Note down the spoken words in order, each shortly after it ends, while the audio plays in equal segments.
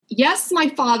yes, my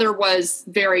father was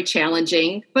very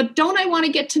challenging, but don't I want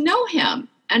to get to know him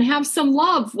and have some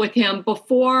love with him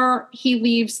before he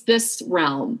leaves this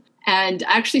realm? And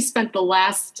I actually spent the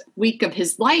last week of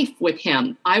his life with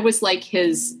him. I was like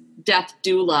his death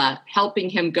doula,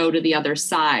 helping him go to the other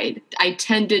side. I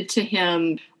tended to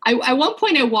him. At one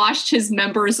point, I washed his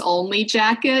members only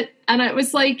jacket. And I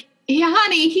was like, yeah,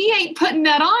 honey, he ain't putting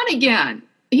that on again.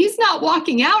 He's not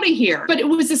walking out of here. But it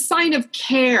was a sign of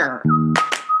care.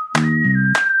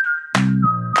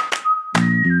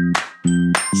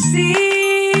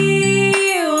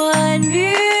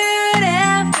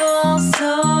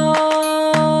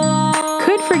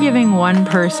 Forgiving one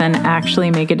person actually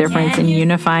make a difference in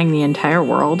unifying the entire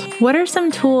world? What are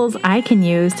some tools I can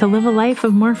use to live a life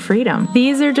of more freedom?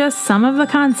 These are just some of the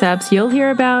concepts you'll hear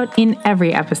about in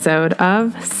every episode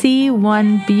of See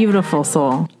One Beautiful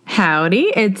Soul.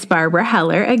 Howdy, it's Barbara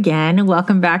Heller again.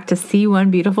 Welcome back to See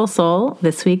One Beautiful Soul.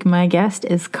 This week, my guest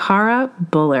is Cara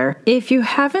Buller. If you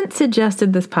haven't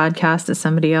suggested this podcast to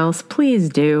somebody else, please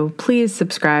do. Please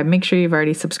subscribe. Make sure you've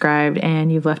already subscribed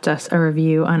and you've left us a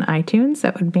review on iTunes.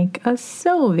 That would make us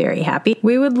so very happy.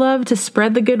 We would love to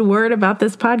spread the good word about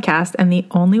this podcast, and the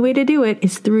only way to do it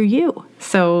is through you.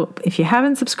 So if you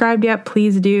haven't subscribed yet,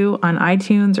 please do on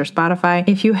iTunes or Spotify.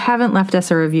 If you haven't left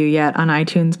us a review yet on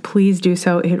iTunes, please do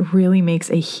so. It really makes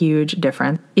a huge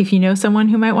difference. If you know someone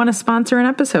who might want to sponsor an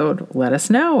episode, let us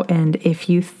know. And if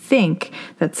you think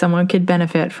that someone could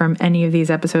benefit from any of these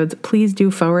episodes, please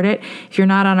do forward it. If you're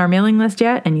not on our mailing list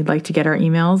yet and you'd like to get our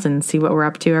emails and see what we're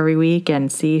up to every week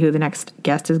and see who the next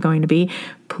guest is going to be,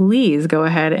 please go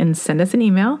ahead and send us an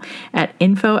email at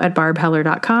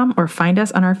info@barbheller.com or find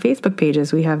us on our Facebook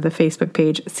pages. We have the Facebook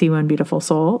page See One Beautiful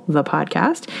Soul, the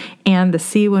podcast, and the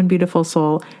See One Beautiful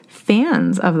Soul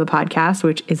fans of the podcast,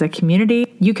 which is a community.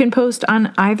 You can post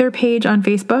on either page on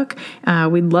Facebook.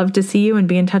 We'd love to see you and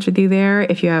be in touch with you there.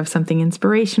 If you have something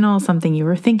inspirational, something you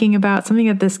were thinking about, something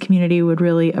that this community would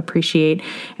really appreciate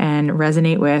and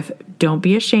resonate with, don't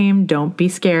be ashamed. Don't be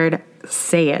scared.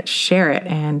 Say it, share it,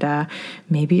 and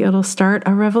maybe it'll start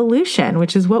a revolution,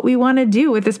 which is what we want to do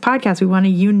with this podcast. We want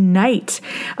to unite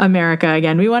America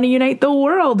again. We want to unite the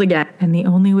world again. And the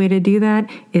only way to do that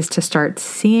is to start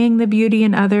seeing the beauty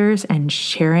in others and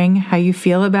sharing how you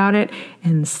feel about it,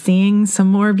 and seeing some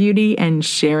more beauty and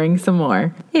sharing some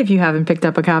more. If you haven't picked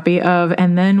up a copy of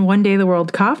And Then One Day the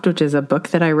World Coughed, which is a book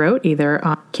that I wrote either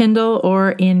on Kindle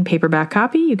or in paperback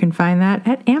copy, you can find that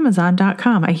at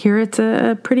Amazon.com. I hear it's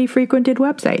a pretty frequented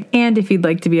website. And if you'd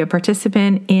like to be a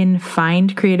participant in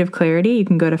Find Creative Clarity, you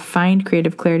can go to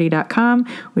findcreativeclarity.com,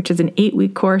 which is an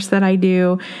 8-week course that I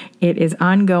do. It is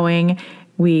ongoing.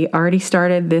 We already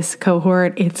started this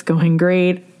cohort. It's going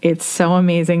great. It's so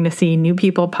amazing to see new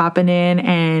people popping in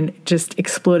and just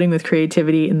exploding with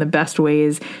creativity in the best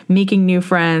ways, making new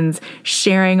friends,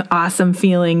 sharing awesome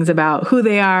feelings about who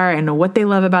they are and what they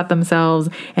love about themselves,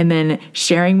 and then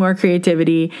sharing more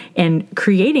creativity and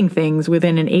creating things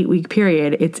within an 8-week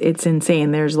period. It's insane.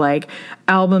 There's like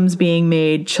albums being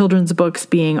made, children's books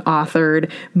being authored,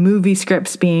 movie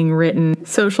scripts being written,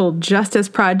 social justice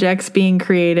projects being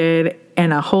created,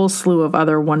 and a whole slew of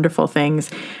other wonderful things.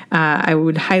 I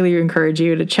would highly encourage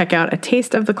you to check out a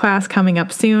taste of the class coming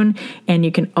up soon, and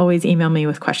you can always email me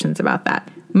with questions about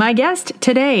that. My guest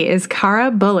today is Cara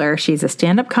Buller. She's a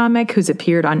stand-up comic who's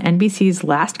appeared on NBC's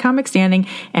Last Comic Standing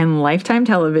and Lifetime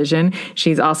Television.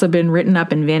 She's also been written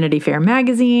up in Vanity Fair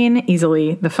magazine,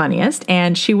 easily the funniest,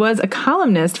 and she was a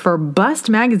columnist for Bust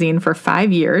magazine for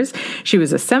 5 years. She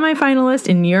was a semifinalist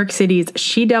in New York City's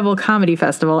She Devil Comedy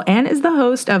Festival and is the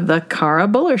host of the Cara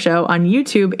Buller Show on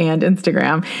YouTube and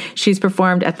Instagram. She's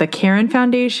performed at the Karen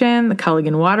Foundation, the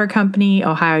Culligan Water Company,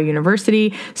 Ohio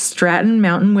University, Stratton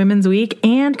Mountain Women's Week,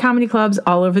 and comedy clubs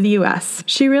all over the U.S.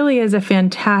 She really is a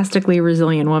fantastically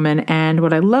resilient woman, and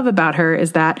what I love about her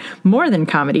is that more than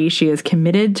comedy, she is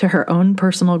committed to her own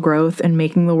personal growth and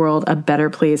making the world a better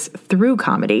place through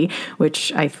comedy,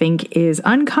 which I think is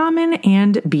uncommon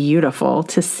and beautiful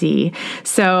to see.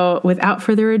 So without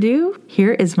further ado,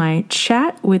 here is my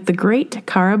chat with the great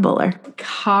Cara Buller.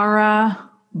 Cara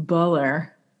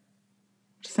Buller.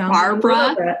 Sounds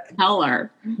Barbara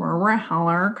Heller. Barbara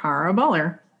Heller, Cara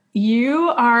Buller.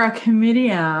 You are a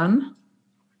comedian,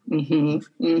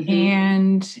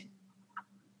 and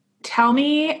tell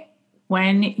me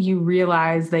when you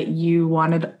realized that you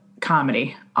wanted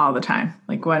comedy all the time.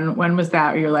 Like when was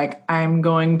that where you're like, I'm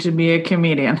going to be a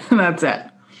comedian? That's it.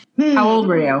 How old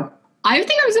were you? I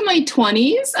think I was in my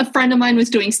 20s. A friend of mine was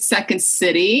doing Second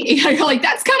City. You're like,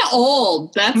 that's kind of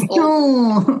old. That's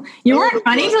old. You weren't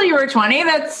funny till you were 20?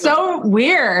 That's so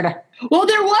weird. Well,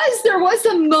 there was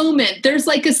a moment. There's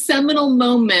like a seminal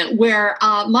moment where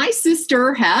my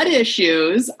sister had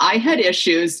issues. I had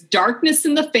issues. Darkness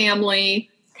in the family,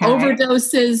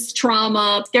 overdoses,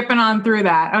 trauma. Skipping on through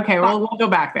that. Okay, well, we'll go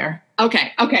back there.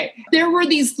 Okay. There were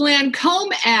these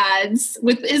Lancome ads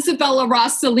with Isabella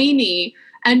Rossellini,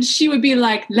 and she would be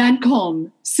like,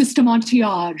 Lancome, System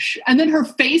Anti-Age. And then her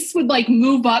face would like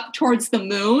move up towards the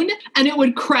moon, and it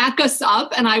would crack us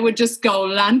up, and I would just go,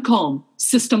 Lancome,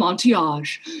 System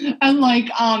Anti-Age. And like,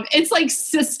 it's like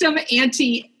System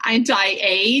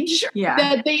Anti-Age. Yeah.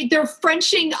 That they're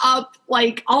Frenching up,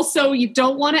 like, also you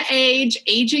don't want to age,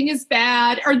 aging is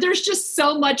bad, or there's just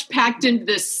so much packed into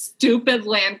this stupid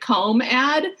Lancome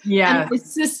ad. Yeah. And my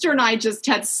sister and I just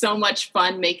had so much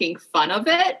fun making fun of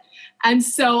it. And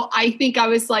so I think I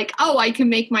was like, oh, I can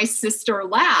make my sister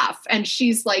laugh. And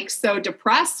she's like so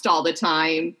depressed all the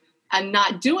time and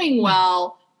not doing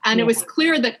well. And it was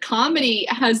clear that comedy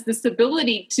has this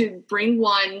ability to bring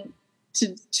one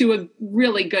to a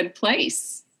really good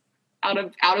place out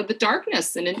of the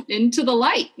darkness and into the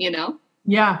light, you know?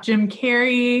 Yeah. Jim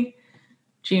Carrey,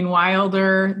 Gene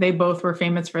Wilder, they both were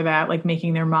famous for that, like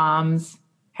making their moms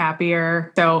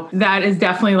happier. So that is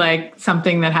definitely like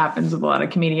something that happens with a lot of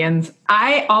comedians.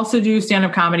 I also do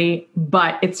stand-up comedy,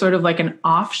 but it's sort of like an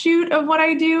offshoot of what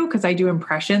I do because I do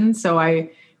impressions. So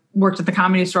I worked at the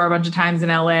Comedy Store a bunch of times in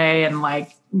LA and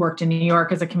like worked in New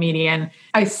York as a comedian.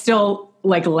 I still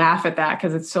like laugh at that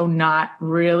because it's so not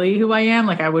really who I am.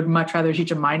 Like I would much rather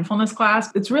teach a mindfulness class.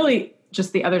 It's really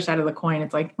just the other side of the coin.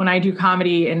 It's like when I do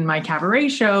comedy in my cabaret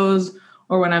shows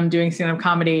or when I'm doing stand-up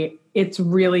comedy, it's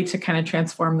really to kind of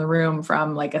transform the room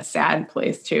from like a sad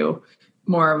place to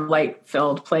more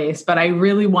light-filled place. But I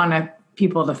really want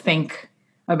people to think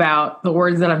about the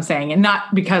words that I'm saying, and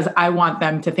not because I want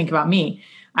them to think about me.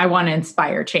 I want to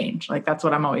inspire change. Like that's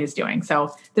what I'm always doing.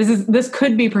 So this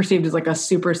could be perceived as like a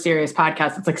super serious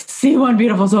podcast. It's like, see one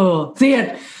beautiful soul, see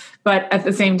it. But at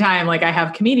the same time, like I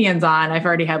have comedians on, I've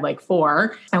already had like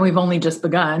 4 and we've only just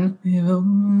begun. We've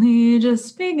only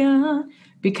just begun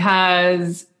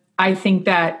because I think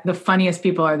that the funniest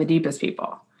people are the deepest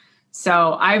people.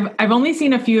 So I've only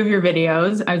seen a few of your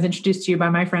videos. I was introduced to you by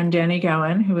my friend Danny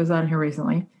Gowan, who was on here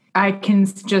recently. I can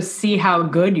just see how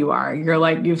good you are. You're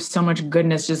like, you have so much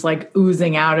goodness just like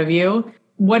oozing out of you.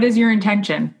 What is your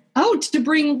intention? Oh, to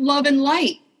bring love and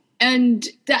light and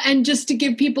just to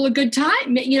give people a good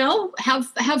time, you know, have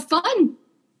fun.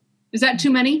 Is that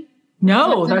too many?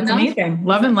 No, that's amazing.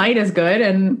 Love and light is good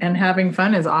and having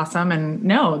fun is awesome. And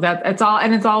no, it's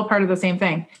all part of the same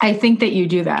thing. I think that you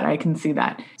do that. I can see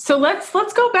that. So let's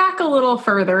go back a little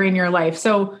further in your life.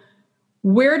 So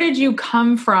where did you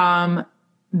come from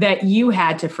that you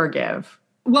had to forgive?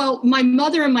 Well, my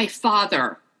mother and my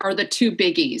father are the 2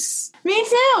 biggies. Me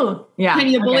too. Yeah. Can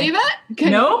you believe it?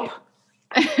 Nope.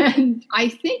 And I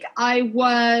think and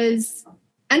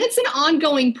it's an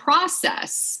ongoing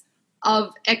process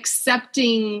of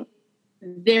accepting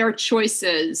their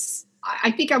choices.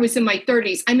 I think I was in my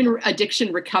 30s. I'm in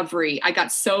addiction recovery. I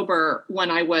got sober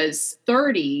when I was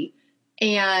 30.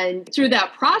 And through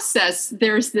that process,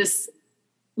 there's this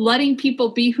letting people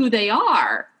be who they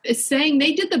are. It's saying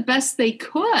they did the best they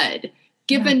could,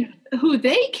 given who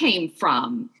they came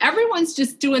from. Everyone's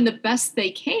just doing the best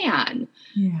they can.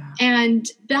 Yeah. And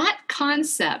that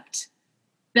concept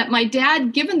that my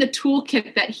dad, given the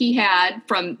toolkit that he had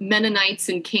from Mennonites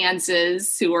in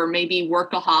Kansas who are maybe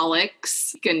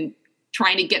workaholics and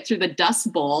trying to get through the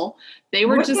Dust Bowl,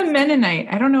 What's a Mennonite?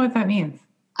 I don't know what that means.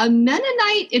 A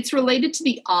Mennonite, it's related to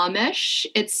the Amish.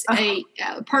 It's a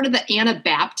part of the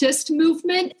Anabaptist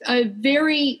movement, a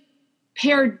very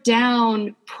pared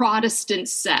down Protestant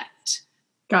sect.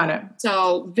 Got it.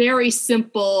 So very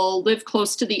simple, live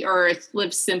close to the earth,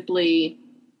 live simply.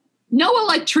 No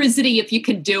electricity if you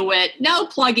can do it. No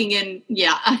plugging in.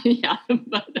 Yeah.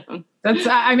 But,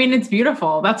 it's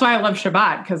beautiful. That's why I love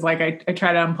Shabbat, because like I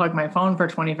try to unplug my phone for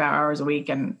 24 hours a week,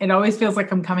 and it always feels like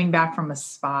I'm coming back from a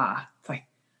spa. It's like,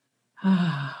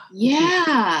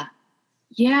 yeah.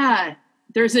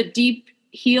 There's a deep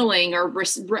healing or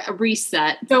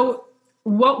reset. So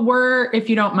what were, if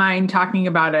you don't mind talking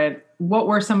about it, what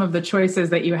were some of the choices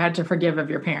that you had to forgive of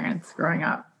your parents growing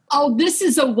up? Oh, this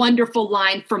is a wonderful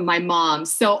line from my mom.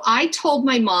 So I told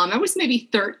my mom, I was maybe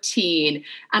 13,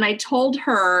 and I told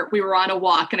her, we were on a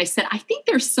walk, and I said, I think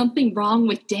there's something wrong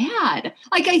with Dad.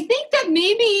 Like, I think that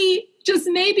maybe,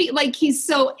 like he's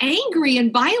so angry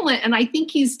and violent, and I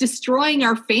think he's destroying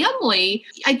our family.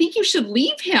 I think you should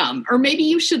leave him, or maybe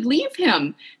you should leave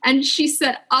him. And she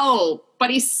said, oh, but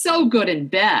he's so good in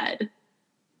bed.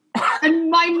 And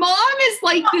my mom is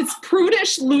like this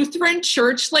prudish Lutheran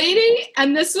church lady.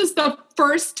 And this was the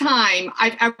first time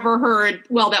I've ever heard,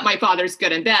 well, that my father's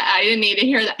good and bad. I didn't need to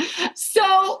hear that.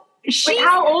 So Wait,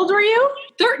 how old were you?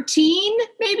 13,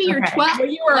 maybe, or 12. Well,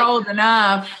 you were old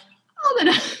enough. Old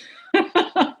enough.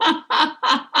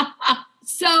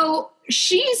 So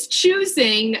she's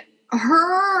choosing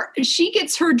she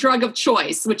gets her drug of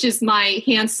choice, which is my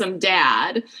handsome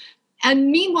dad.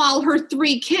 And meanwhile, her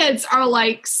 3 kids are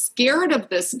like scared of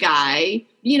this guy.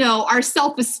 You know, our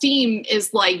self-esteem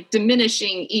is like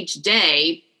diminishing each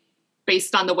day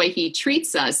based on the way he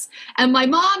treats us. And my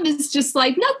mom is just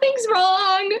like, nothing's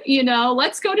wrong, you know,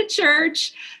 let's go to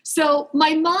church. So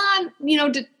my mom, you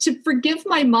know, to forgive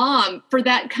my mom for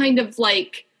that kind of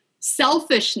like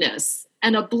selfishness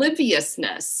and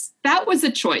obliviousness, that was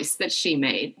a choice that she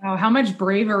made. Oh, how much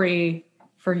bravery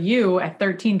for you at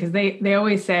 13, because they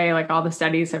always say, like, all the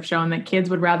studies have shown that kids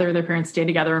would rather their parents stay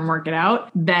together and work it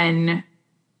out than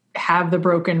have the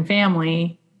broken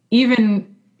family. Even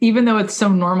though it's so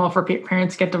normal for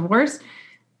parents to get divorced,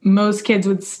 most kids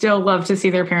would still love to see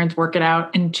their parents work it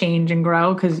out and change and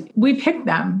grow because we pick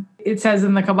them. It says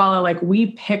in the Kabbalah, like,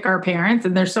 we pick our parents,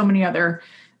 and there's so many other,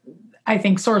 I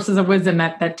think, sources of wisdom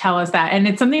that tell us that. And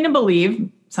it's something to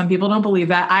believe. Some people don't believe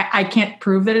that. I can't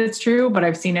prove that it's true, but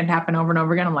I've seen it happen over and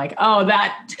over again. I'm like,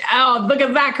 look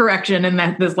at that correction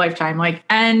in this lifetime. Like,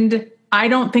 and I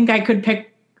don't think I could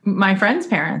pick my friends'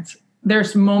 parents.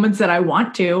 There's moments that I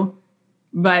want to,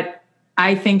 but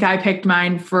I think I picked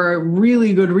mine for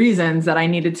really good reasons that I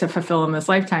needed to fulfill in this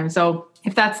lifetime. So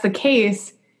if that's the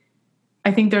case,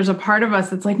 I think there's a part of us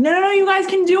that's like, no, you guys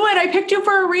can do it. I picked you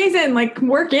for a reason. Like,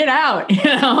 work it out, you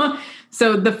know?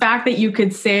 So the fact that you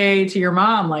could say to your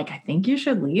mom, like, I think you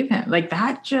should leave him, like,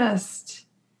 that just,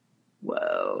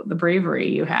 whoa, the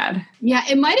bravery you had. Yeah,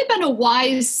 it might have been a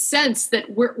wise sense that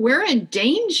we're in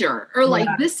danger, or like,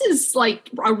 this is like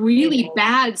a really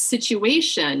bad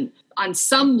situation on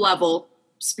some level.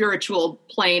 Spiritual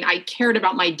plane, I cared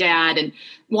about my dad and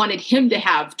wanted him to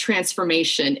have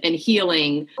transformation and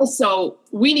healing. Also,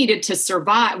 we needed to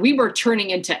survive. We were turning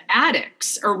into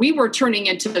addicts, or we were turning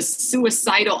into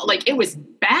suicidal. Like, it was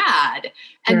bad.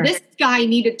 And this guy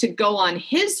needed to go on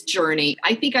his journey.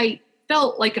 I think I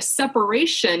felt like a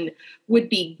separation would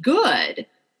be good.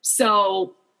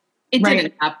 So it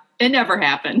didn't happen. It never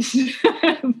happened.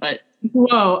 But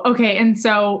whoa. Okay. And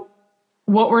so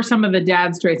what were some of the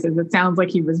dad's choices? It sounds like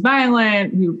he was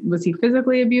violent. Was he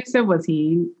physically abusive? Was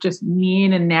he just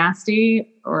mean and nasty,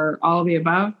 or all of the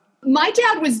above? My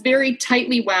dad was very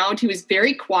tightly wound. He was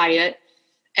very quiet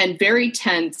and very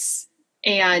tense.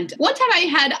 And one time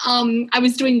I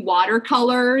was doing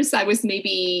watercolors. I was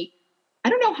maybe, I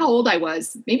don't know how old I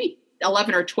was, maybe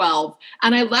 11 or 12.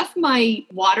 And I left my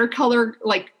watercolor,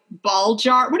 like, ball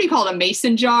jar, what do you call it? A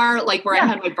mason jar, like where I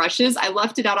had my brushes. I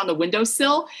left it out on the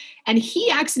windowsill, and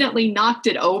he accidentally knocked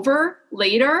it over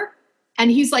later.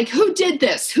 And he's like, who did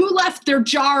this? Who left their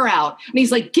jar out? And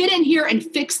he's like, get in here and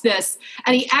fix this.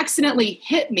 And he accidentally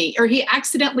hit me, or he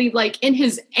accidentally, like, in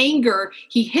his anger,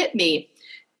 he hit me.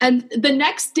 And the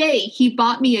next day he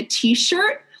bought me a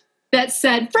t-shirt that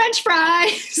said French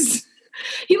fries.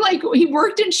 He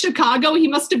worked in Chicago. He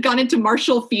must have gone into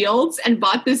Marshall Fields and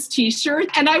bought this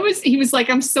t-shirt. And he was like,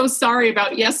 I'm so sorry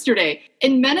about yesterday.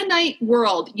 In Mennonite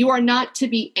world, you are not to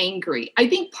be angry. I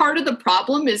think part of the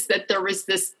problem is that there was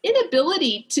this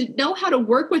inability to know how to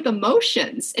work with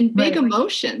emotions and big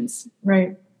emotions.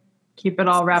 Right. Keep it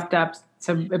all wrapped up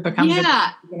so it becomes.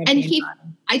 Yeah. And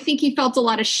I think he felt a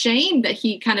lot of shame that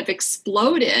he kind of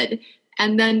exploded.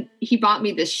 And then he bought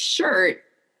me this shirt.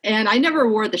 And I never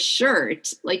wore the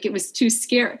shirt, like, it was too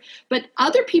scary. But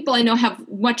other people I know have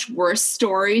much worse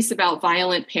stories about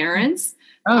violent parents.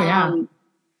 Oh, yeah.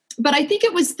 But I think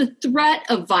it was the threat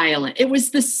of violence. It was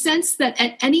the sense that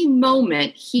at any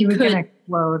moment he could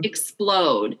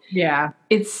explode. Yeah.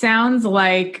 It sounds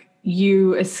like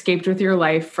you escaped with your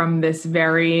life from this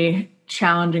very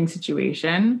challenging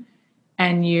situation,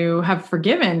 and you have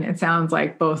forgiven, it sounds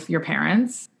like, both your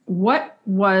parents. What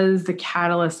was the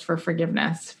catalyst for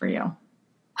forgiveness for you?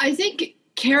 I think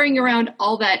carrying around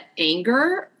all that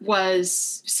anger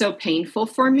was so painful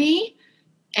for me.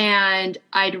 And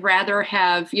I'd rather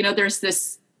have, there's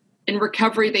this, in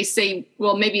recovery, they say,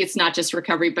 well, maybe it's not just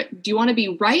recovery, but do you want to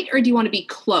be right or do you want to be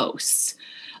close?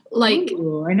 Like,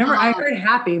 ooh, I heard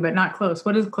happy, but not close.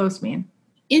 What does close mean?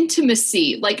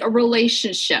 Intimacy, like a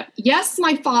relationship. Yes,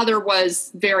 my father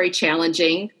was very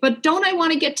challenging, but don't I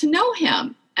want to get to know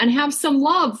him and have some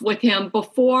love with him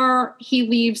before he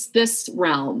leaves this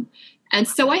realm? And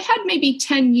so I had maybe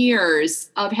 10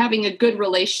 years of having a good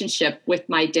relationship with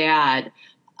my dad,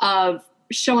 of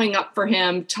showing up for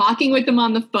him, talking with him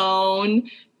on the phone,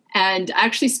 and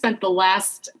actually spent the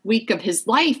last week of his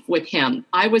life with him.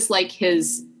 I was like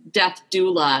his death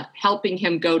doula, helping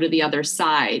him go to the other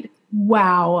side.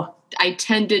 Wow. I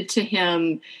tended to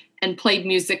him and played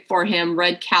music for him,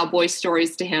 read cowboy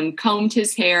stories to him, combed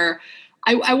his hair.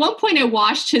 At one point I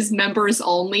washed his members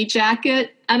only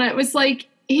jacket, and I was like,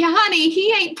 yeah, honey,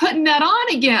 he ain't putting that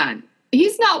on again.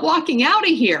 He's not walking out of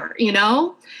here, you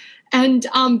know? And,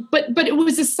 but it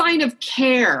was a sign of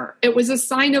care. It was a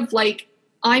sign of like,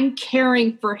 I'm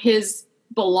caring for his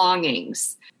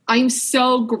belongings. I'm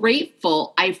so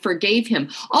grateful I forgave him.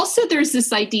 Also, there's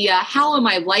this idea, how am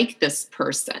I like this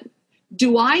person?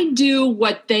 Do I do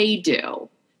what they do?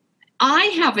 I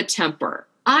have a temper.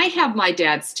 I have my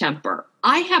dad's temper.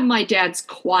 I have my dad's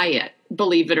quiet,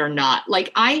 believe it or not.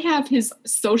 Like, I have his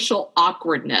social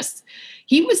awkwardness.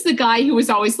 He was the guy who was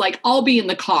always like, I'll be in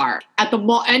the car at the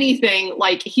mall, anything,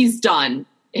 like he's done.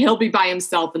 He'll be by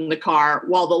himself in the car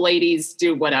while the ladies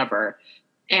do whatever.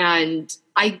 And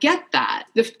I get that.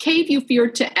 The cave you fear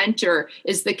to enter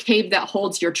is the cave that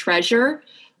holds your treasure.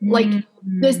 Like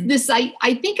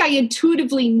I think I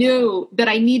intuitively knew that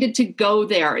I needed to go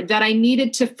there, that I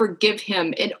needed to forgive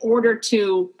him in order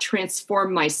to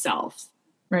transform myself.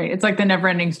 Right. It's like the never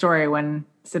ending story when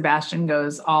Sebastian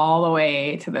goes all the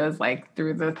way to those, like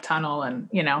through the tunnel and,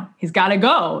 you know, he's got to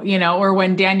go, you know, or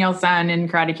when Daniel San in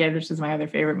Karate Kid, which is my other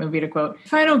favorite movie to quote,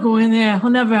 if I don't go in there, I'll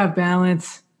never have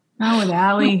balance. Not with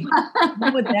Allie,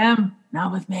 not with them,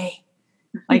 not with me.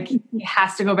 Like he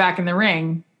has to go back in the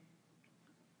ring.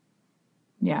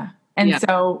 Yeah. And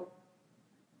so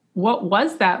what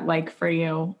was that like for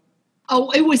you? Oh,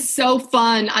 it was so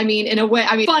fun. I mean, in a way,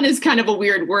 fun is kind of a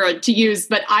weird word to use,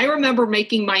 but I remember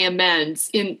making my amends.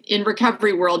 In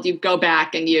recovery world, you go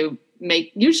back and you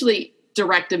make usually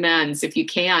direct amends if you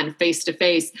can, face to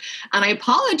face. And I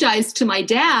apologized to my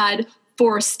dad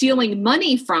for stealing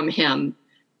money from him.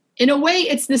 In a way,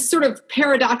 it's this sort of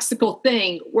paradoxical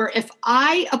thing where if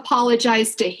I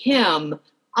apologize to him,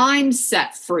 I'm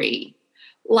set free.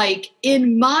 Like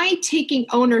in my taking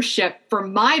ownership for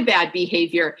my bad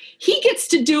behavior, he gets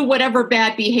to do whatever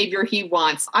bad behavior he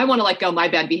wants. I want to let go of my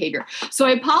bad behavior. So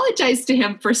I apologized to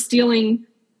him for stealing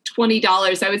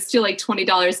 $20. I would steal like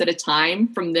 $20 at a time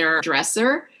from their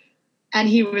dresser. And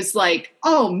he was like,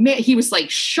 oh man, he was like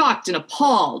shocked and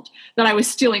appalled that I was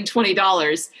stealing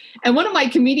 $20. And one of my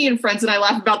comedian friends and I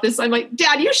laugh about this. I'm like,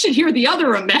 Dad, you should hear the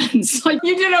other amends. Like,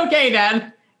 you did okay,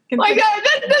 Dad. Like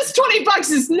this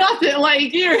 $20 is nothing.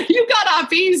 Like you got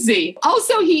off easy.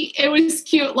 Also, it was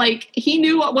cute. Like he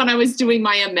knew when I was doing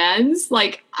my amends.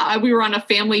 Like we were on a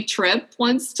family trip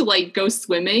once to like go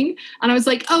swimming, and I was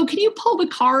like, "Oh, can you pull the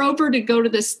car over to go to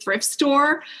this thrift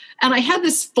store?" And I had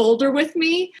this folder with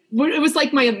me. It was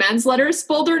like my amends letters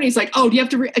folder. And he's like, oh, do you have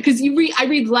to read? Because I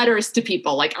read letters to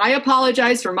people. Like, I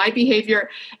apologize for my behavior.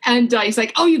 And he's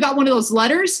like, oh, you got one of those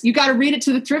letters? You got to read it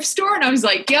to the thrift store? And I was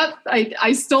like, yep,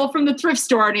 I stole from the thrift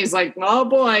store. And he's like, oh,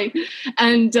 boy.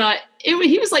 And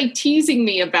he was like teasing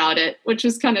me about it, which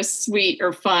was kind of sweet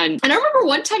or fun. And I remember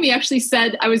one time he actually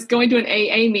said, I was going to an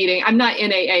AA meeting. I'm not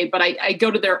in AA, but I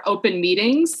go to their open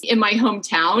meetings in my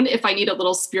hometown if I need a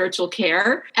little spiritual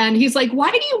care. And he's like, why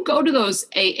do you go to those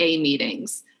AA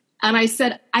meetings? And I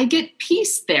said, I get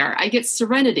peace there. I get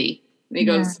serenity. And he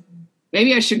goes,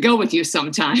 maybe I should go with you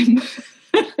sometime.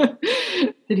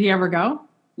 Did he ever go?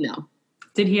 No.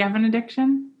 Did he have an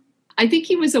addiction? I think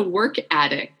he was a work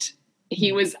addict.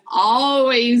 He was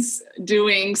always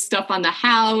doing stuff on the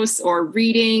house or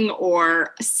reading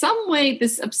or some way,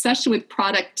 this obsession with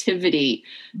productivity,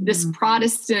 this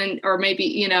Protestant, or maybe,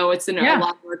 it's in a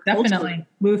lot more culture. Definitely.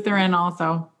 Lutheran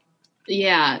also.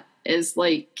 Yeah. Is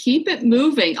like, keep it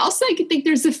moving. Also, I think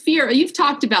there's a fear. You've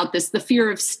talked about this, the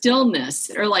fear of stillness,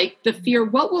 or like the fear,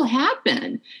 what will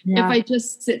happen if I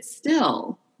just sit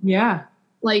still? Yeah.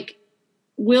 Like,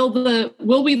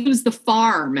 will we lose the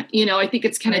farm? I think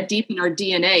it's kind of deep in our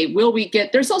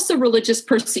DNA. There's also religious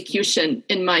persecution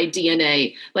in my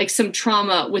DNA, like some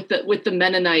trauma with the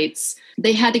Mennonites.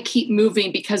 They had to keep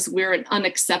moving because we're an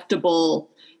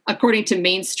unacceptable, according to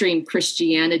mainstream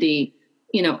Christianity,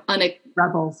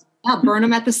 rebels. Yeah, burn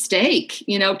them at the stake,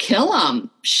 kill them,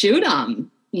 shoot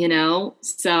them,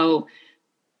 so.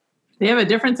 They have a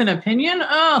difference in opinion?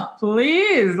 Oh,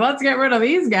 please, let's get rid of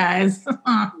these guys.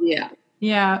 Yeah.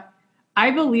 Yeah,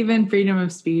 I believe in freedom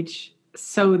of speech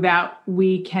so that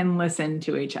we can listen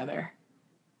to each other.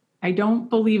 I don't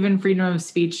believe in freedom of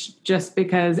speech just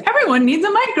because everyone needs a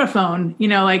microphone.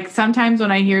 Like sometimes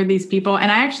when I hear these people,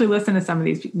 and I actually listen to some of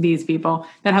these people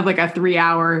that have like a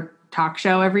 3-hour talk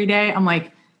show every day, I'm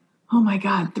like, Oh my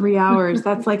God, 3 hours.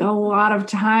 That's like a lot of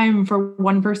time for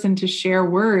one person to share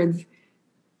words.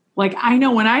 Like, I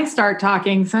know when I start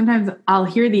talking, sometimes I'll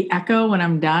hear the echo when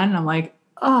I'm done. I'm like,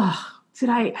 oh,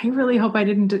 I really hope I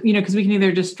didn't, because we can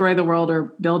either destroy the world or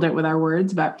build it with our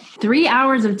words. But 3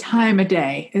 hours of time a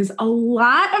day is a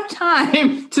lot of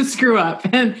time to screw up.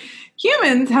 And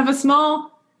humans have a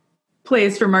small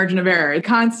place for margin of error. They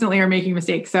constantly are making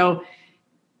mistakes. So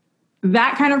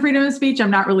that kind of freedom of speech,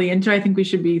 I'm not really into. I think we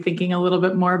should be thinking a little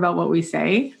bit more about what we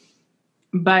say.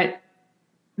 But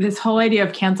this whole idea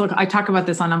of cancel, I talk about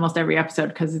this on almost every episode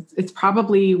because it's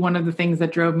probably one of the things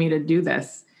that drove me to do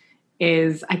this,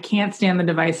 is I can't stand the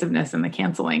divisiveness and the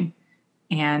canceling.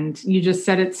 And you just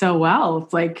said it so well.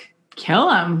 It's like, kill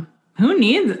them. Who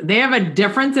needs it? They have a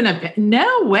difference in opinion.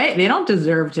 No way. They don't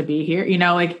deserve to be here.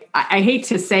 Like, I hate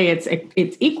to say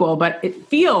it's equal, but it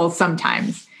feels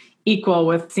sometimes equal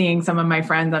with seeing some of my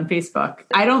friends on Facebook.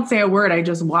 I don't say a word. I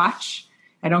just watch.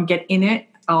 I don't get in it.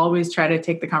 I'll always try to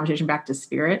take the conversation back to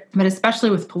spirit, but especially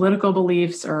with political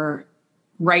beliefs or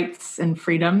rights and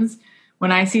freedoms,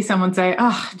 when I see someone say,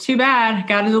 oh, too bad,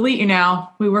 got to delete you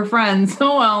now. We were friends.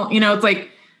 Oh, well, it's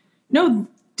like, no,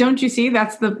 don't you see?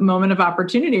 That's the moment of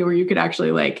opportunity where you could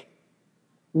actually like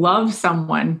love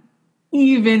someone,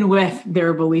 even with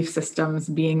their belief systems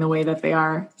being the way that they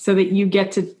are, so that you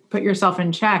get to put yourself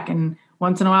in check and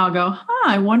once in a while go,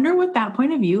 I wonder what that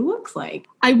point of view looks like.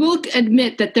 I will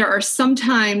admit that there are some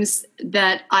times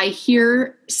that I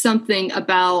hear something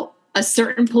about a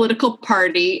certain political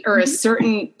party or a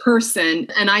certain person,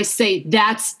 and I say,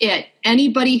 that's it.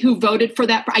 Anybody who voted for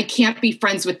that, I can't be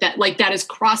friends with that. Like, that is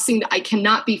crossing, I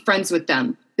cannot be friends with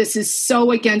them. This is so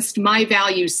against my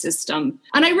value system.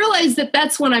 And I realize that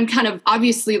that's when I'm kind of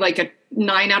obviously like a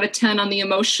 9 out of 10 on the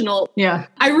emotional. Yeah.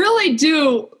 I really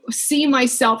do see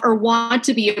myself or want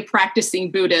to be a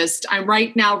practicing Buddhist. I'm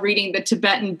right now reading the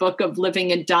Tibetan book of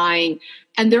Living and Dying.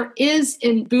 And there is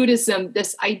in Buddhism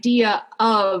this idea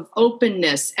of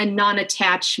openness and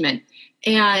non-attachment.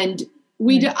 And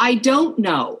I don't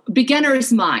know,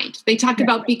 beginner's mind. They talk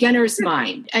about beginner's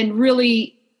mind, and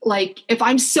really, like, if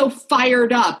I'm so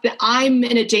fired up that I'm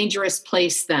in a dangerous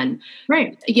place, then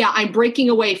yeah, I'm breaking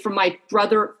away from my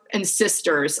brother and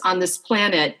sisters on this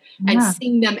planet and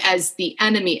seeing them as the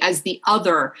enemy, as the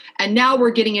other. And now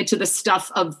we're getting into the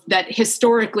stuff of that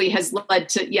historically has led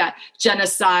to,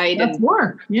 genocide. That's and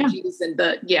war. Yeah. And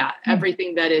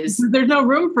everything that is. There's no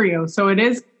room for you. So it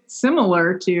is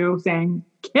similar to saying,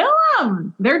 kill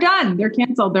them. They're done. They're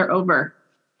canceled. They're over.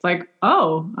 It's like,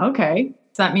 oh, okay.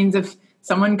 So that means if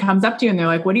someone comes up to you and they're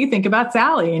like, what do you think about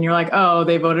Sally? And you're like, oh,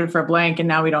 they voted for blank and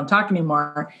now we don't talk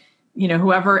anymore.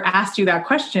 Whoever asked you that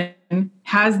question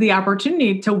has the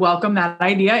opportunity to welcome that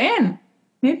idea in.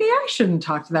 Maybe I shouldn't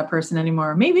talk to that person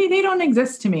anymore. Maybe they don't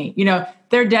exist to me.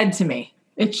 They're dead to me.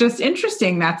 It's just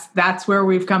interesting. That's where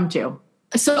we've come to.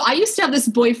 So I used to have this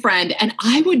boyfriend, and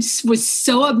I was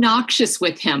so obnoxious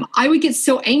with him. I would get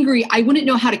so angry, I wouldn't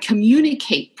know how to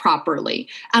communicate properly.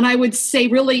 And I would say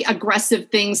really aggressive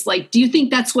things like, do you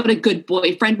think that's what a good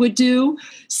boyfriend would do?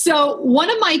 So one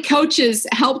of my coaches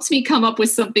helped me come up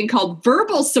with something called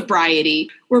verbal sobriety,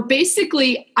 where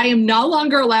basically I am no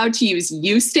longer allowed to use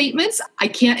you statements. I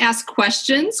can't ask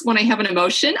questions when I have an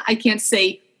emotion. I can't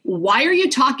say, why are you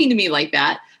talking to me like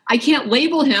that? I can't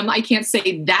label him. I can't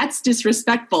say that's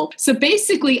disrespectful. So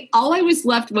basically, all I was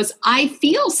left was I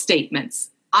feel statements.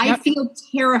 I feel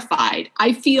terrified.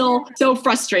 I feel so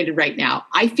frustrated right now.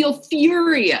 I feel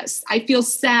furious. I feel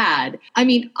sad. I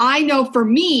mean, I know for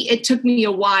me, it took me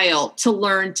a while to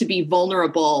learn to be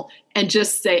vulnerable and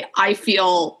just say, I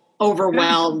feel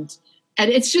overwhelmed. And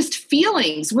it's just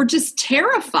feelings. We're just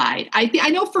terrified. I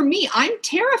know for me, I'm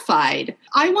terrified.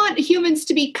 I want humans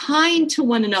to be kind to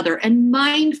one another and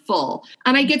mindful.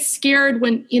 And I get scared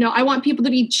when, I want people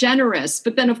to be generous.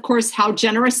 But then, of course, how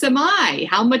generous am I?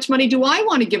 How much money do I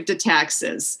want to give to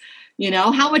taxes?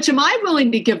 How much am I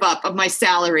willing to give up of my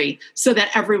salary so that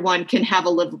everyone can have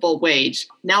a livable wage?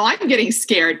 Now I'm getting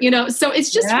scared, so it's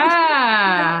just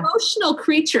we're emotional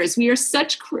creatures. We are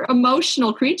such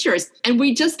emotional creatures, and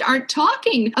we just aren't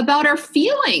talking about our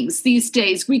feelings these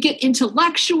days. We get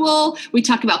intellectual. We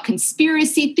talk about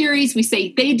conspiracy theories. We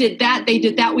say they did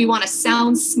that. We want to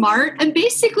sound smart. And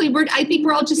basically I think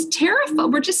we're all just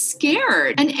terrified. We're just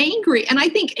scared and angry. And I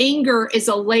think anger is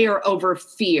a layer over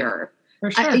fear. For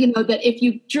sure. That if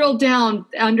you drill down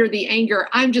under the anger,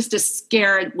 I'm just a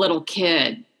scared little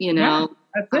kid, Yeah,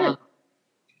 that's it.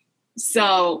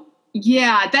 So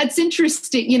Yeah, that's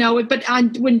interesting, but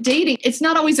when dating, it's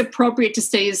not always appropriate to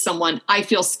say to someone, I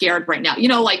feel scared right now.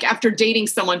 Like after dating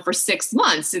someone for 6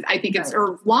 months, I think it's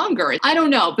or longer. I don't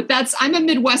know, but I'm a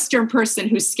Midwestern person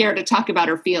who's scared to talk about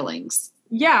her feelings.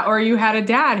 Yeah, or you had a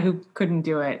dad who couldn't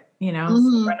do it, and a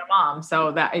mom.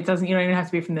 So that it doesn't, you don't even have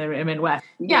to be from the Midwest.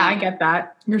 Yeah, I get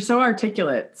that. You're so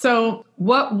articulate. So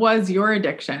what was your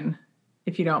addiction,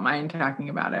 if you don't mind talking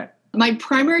about it? My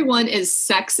primary one is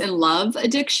sex and love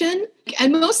addiction,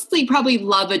 and mostly probably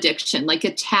love addiction, like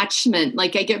attachment.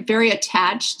 Like I get very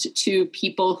attached to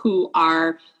people who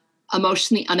are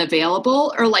emotionally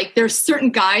unavailable, or like there's certain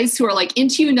guys who are like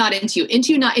into you, not into you,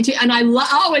 into you, not into you. And I love,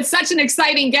 it's such an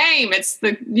exciting game. It's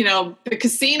the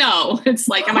casino. It's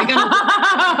like, am I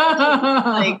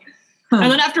going to and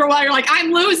then after a while you're like,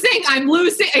 I'm losing.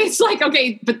 It's like,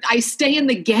 okay, but I stay in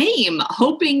the game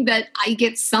hoping that I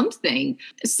get something.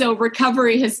 So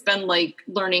recovery has been like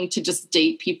learning to just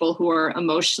date people who are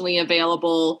emotionally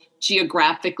available,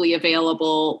 geographically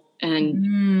available, and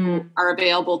who are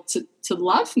available to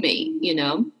love me,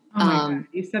 Oh my God.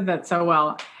 You said that so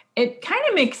well. It kind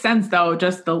of makes sense though,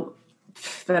 just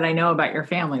that I know about your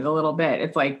family a little bit.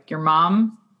 It's like your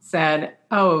mom said,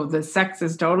 oh, the sex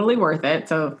is totally worth it.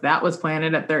 So that was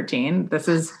planted at 13. This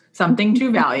is something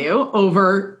to value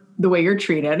over the way you're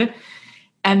treated.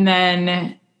 And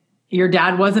then your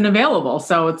dad wasn't available.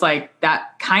 So it's like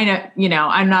that kind of,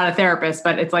 I'm not a therapist,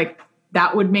 but it's like,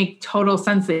 that would make total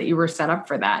sense that you were set up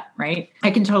for that, right?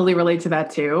 I can totally relate to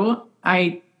that too.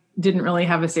 I didn't really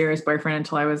have a serious boyfriend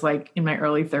until I was like in my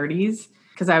early 30s.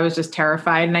 Because I was just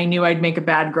terrified, and I knew I'd make a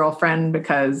bad girlfriend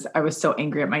because I was so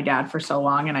angry at my dad for so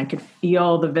long, and I could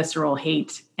feel the visceral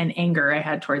hate and anger I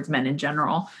had towards men in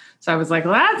general. So I was like,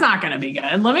 well, that's not going to be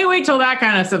good. Let me wait till that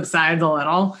kind of subsides a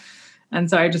little.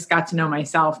 And so I just got to know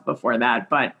myself before that.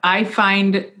 But I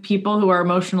find people who are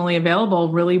emotionally available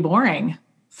really boring.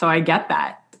 So I get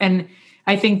that. And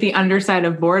I think the underside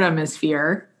of boredom is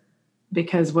fear.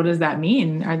 Because what does that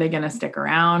mean? Are they going to stick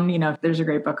around? There's a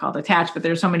great book called Attached, but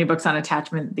there's so many books on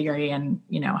attachment theory and,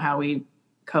 how we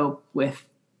cope with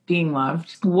being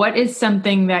loved. What is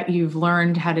something that you've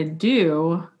learned how to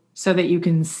do so that you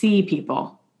can see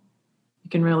people? You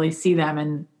can really see them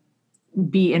and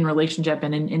be in relationship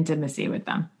and in intimacy with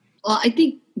them. Well, I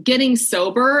think getting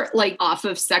sober, like off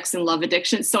of sex and love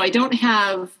addiction. So I don't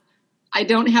have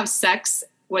sex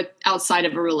with outside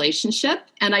of a relationship,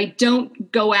 and I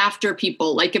don't go after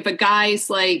people. Like if a guy's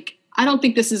like, I don't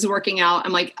think this is working out,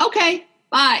 I'm like, okay,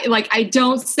 bye. Like I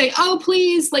don't say, oh,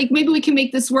 please, like maybe we can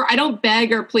make this work. I don't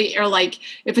beg or plead, or like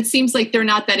if it seems like they're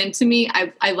not that into me,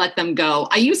 I let them go.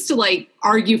 I used to like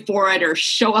argue for it or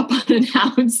show up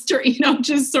unannounced or,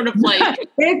 just sort of like,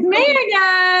 it's me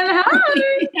again.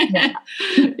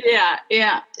 Hi.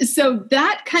 Yeah. So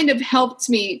that kind of helped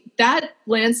me. That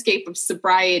landscape of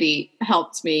sobriety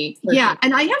helped me. Perfect. Yeah.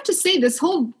 And I have to say this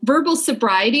whole verbal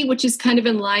sobriety, which is kind of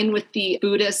in line with the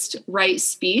Buddhist right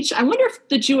speech. I wonder if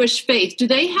the Jewish faith, do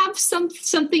they have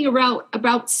something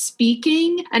about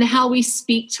speaking and how we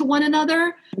speak to one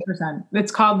another? 100%.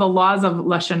 It's called the laws of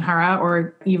Lashon Hara,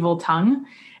 or evil tongue.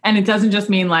 And it doesn't just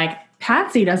mean like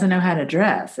Patsy doesn't know how to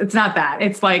dress. It's not that.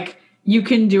 It's like you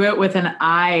can do it with an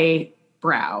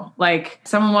eyebrow. Like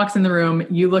someone walks in the room,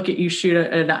 you shoot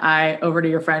an eye over to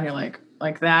your friend. You're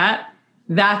like that.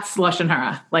 That's Lashon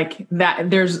Hara. Like that.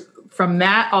 There's from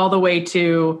that all the way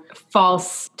to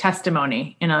false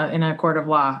testimony in a court of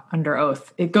law under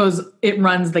oath. It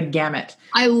runs the gamut.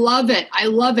 I love it.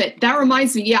 That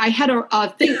reminds me. Yeah, I had a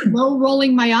thing, no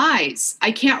rolling my eyes.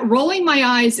 Rolling my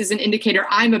eyes is an indicator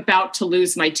I'm about to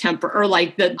lose my temper, or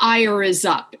like the ire is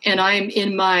up and I'm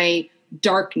in my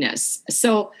darkness.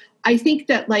 So I think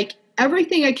that like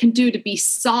everything I can do to be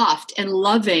soft and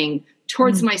loving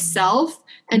towards myself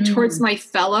and towards my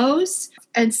fellows.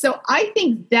 And so I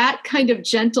think that kind of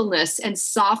gentleness and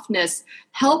softness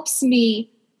helps me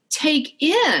take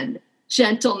in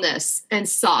gentleness and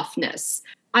softness.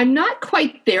 I'm not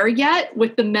quite there yet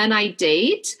with the men I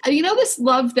date. This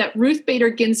love that Ruth Bader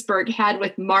Ginsburg had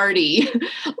with Marty,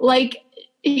 like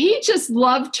he just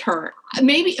loved her.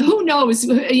 Maybe, who knows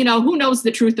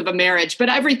the truth of a marriage, but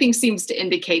everything seems to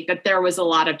indicate that there was a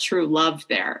lot of true love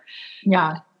there.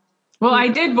 Yeah. Well, I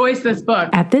did voice this book.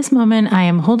 At this moment, I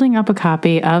am holding up a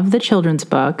copy of the children's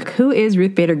book, Who is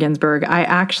Ruth Bader Ginsburg? I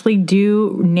actually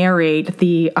do narrate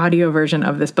the audio version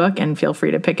of this book, and feel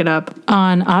free to pick it up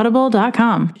on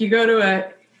audible.com. If you go to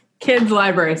a kids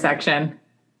library section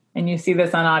and you see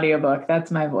this on audiobook, that's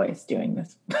my voice doing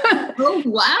this. Oh,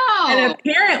 wow. And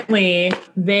apparently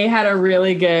they had a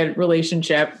really good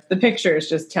relationship. The pictures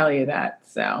just tell you that.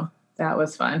 So That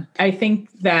was fun. I think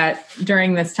that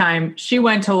during this time, she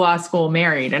went to law school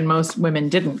married, and most women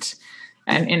didn't,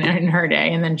 and in her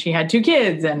day. And then she had 2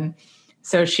 kids, and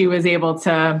so she was able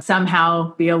to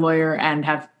somehow be a lawyer and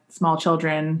have small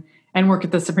children and work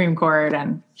at the Supreme Court.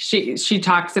 And she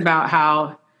talks about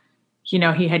how,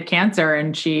 he had cancer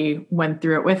and she went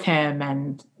through it with him,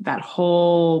 and that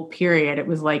whole period, it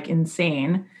was like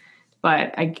insane.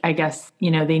 But I guess,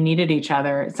 they needed each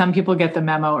other. Some people get the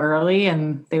memo early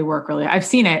and they work really. I've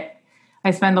seen it.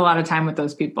 I spend a lot of time with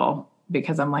those people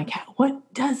because I'm like, what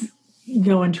does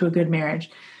go into a good marriage?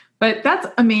 But that's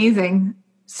amazing.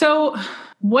 So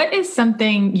what is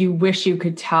something you wish you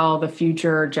could tell the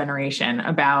future generation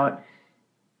about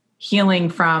healing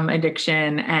from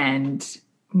addiction and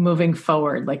moving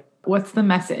forward? Like, what's the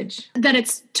message? That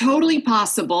it's totally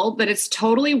possible, that it's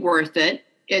totally worth it.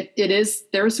 It is,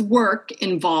 there's work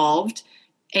involved,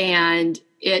 and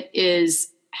it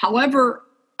is, however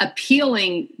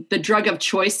appealing the drug of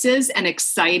choice is and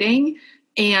exciting.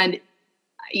 And,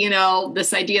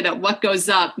 this idea that what goes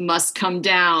up must come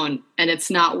down and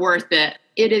it's not worth it.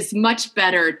 It is much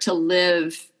better to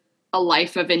live a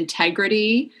life of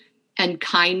integrity and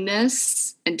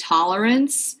kindness and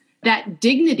tolerance. That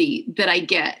dignity that I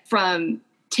get from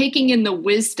taking in the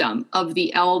wisdom of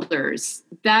the elders,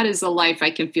 that is a life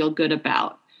I can feel good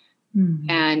about. Mm-hmm.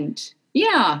 And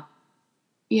yeah.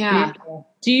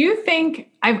 Do you think,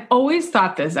 I've always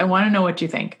thought this, I want to know what you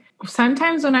think.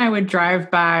 Sometimes when I would drive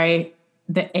by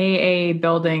the AA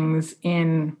buildings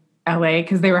in LA,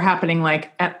 because they were happening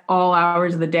like at all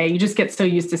hours of the day, you just get so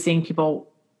used to seeing people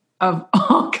of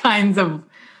all kinds of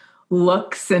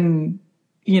looks and,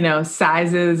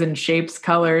 sizes and shapes,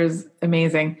 colors,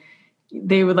 amazing.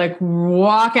 They would like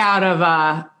walk out of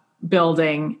a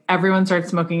building, everyone starts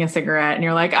smoking a cigarette, and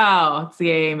you're like, oh, it's the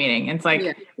AA meeting. And it's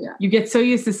like, you get so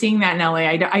used to seeing that in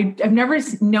LA. I've never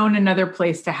known another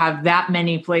place to have that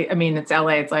many it's LA.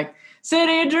 It's like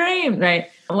city of dreams, right?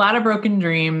 A lot of broken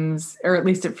dreams, or at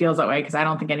least it feels that way, because I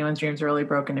don't think anyone's dreams are really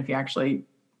broken if you actually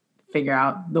figure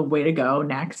out the way to go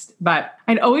next. But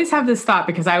I'd always have this thought,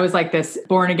 because I was like this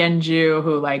born again Jew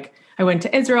who I went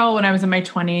to Israel when I was in my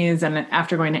 20s. And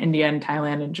after going to India and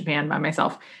Thailand and Japan by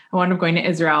myself, I wound up going to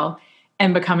Israel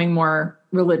and becoming more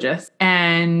religious.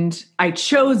 And I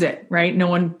chose it, right? No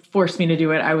one forced me to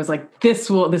do it. I was like, this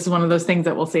is one of those things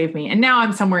that will save me. And now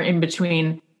I'm somewhere in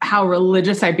between how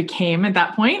religious I became at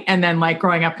that point, and then like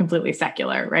growing up completely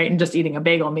secular, right? And just eating a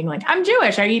bagel and being like, I'm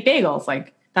Jewish, I eat bagels.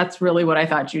 Like, that's really what I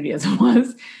thought Judaism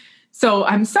was. So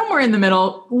I'm somewhere in the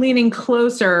middle, leaning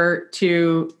closer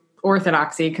to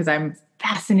Orthodoxy, because I'm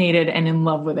fascinated and in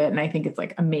love with it. And I think it's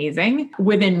like amazing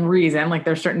within reason. Like,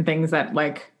 there's certain things that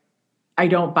like I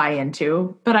don't buy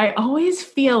into, but I always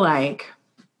feel like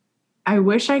I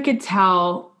wish I could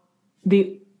tell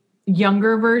the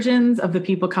younger versions of the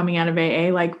people coming out of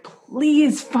AA, like,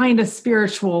 please find a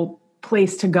spiritual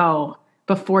place to go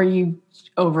before you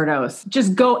overdose.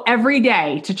 Just go every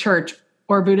day to church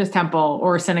or a Buddhist temple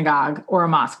or a synagogue or a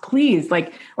mosque, please,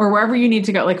 like, or wherever you need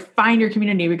to go, like, find your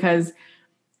community. Because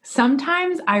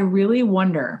sometimes I really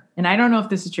wonder, and I don't know if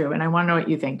this is true, and I want to know what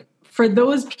you think. For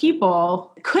those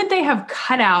people, could they have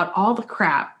cut out all the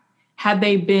crap had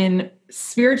they been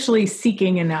spiritually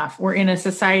seeking enough, or in a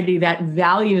society that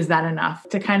values that enough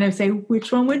to kind of say,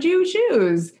 which one would you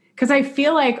choose? Because I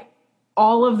feel like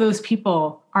all of those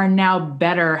people are now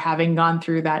better having gone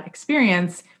through that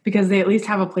experience, because they at least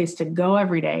have a place to go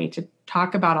every day to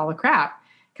talk about all the crap.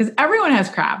 Because everyone has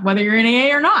crap, whether you're in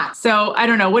AA or not. So I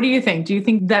don't know. What do you think? Do you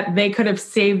think that they could have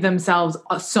saved themselves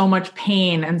so much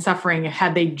pain and suffering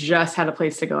had they just had a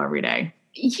place to go every day?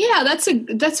 Yeah, that's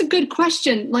a good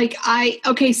question.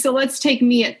 So let's take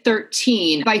me at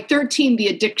 13. By 13, the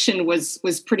addiction was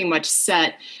pretty much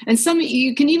set. And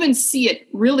you can even see it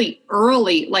really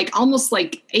early, like almost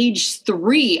like age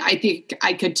 3. I think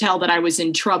I could tell that I was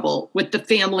in trouble with the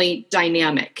family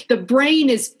dynamic. The brain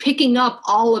is picking up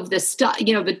all of this stuff,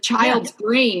 the child's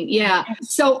brain. Yeah.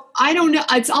 So I don't know.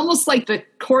 It's almost like the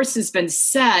course has been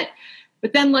set,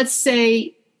 but then let's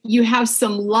say you have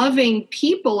some loving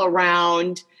people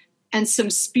around and some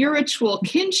spiritual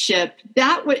kinship,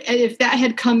 that would, if that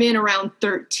had come in around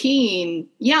 13,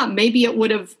 maybe it would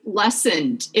have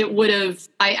lessened. It would have,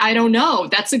 I don't know.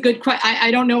 That's a good question. I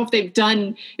don't know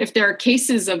if there are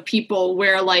cases of people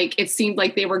where like, it seemed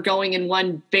like they were going in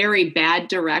one very bad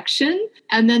direction.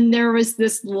 And then there was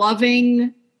this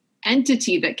loving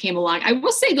entity that came along. I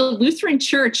will say the Lutheran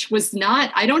Church was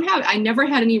not, I never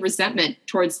had any resentment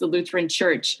towards the Lutheran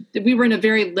Church. We were in a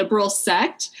very liberal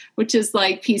sect, which is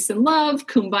like peace and love,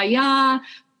 kumbaya.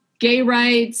 gay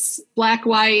rights, black,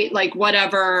 white, like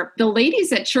whatever. The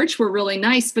ladies at church were really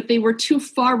nice, but they were too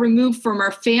far removed from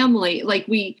our family. Like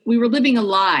we were living a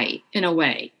lie in a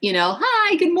way,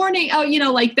 hi, good morning. Oh,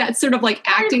 like that sort of like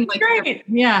acting like. Great.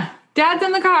 Yeah. Dad's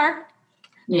in the car.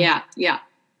 Yeah.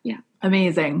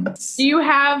 Amazing. Do you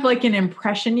have like an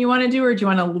impression you want to do, or do you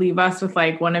want to leave us with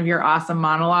like one of your awesome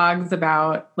monologues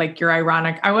about like your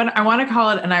ironic, I want to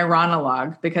call it an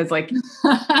ironologue, because like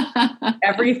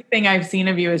everything I've seen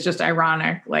of you is just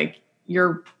ironic. Like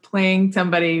you're playing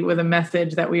somebody with a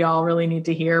message that we all really need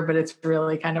to hear, but it's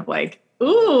really kind of like,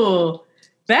 ooh,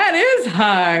 that is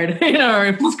hard,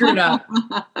 or screwed up.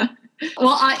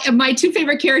 Well, my two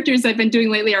favorite characters I've been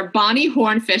doing lately are Bonnie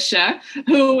Hornfischer,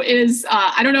 who is,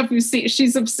 I don't know if you see,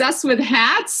 she's obsessed with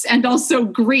hats and also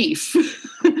grief.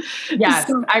 Yes,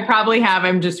 so, I probably have.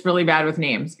 I'm just really bad with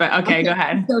names, but okay, go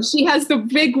ahead. So she has the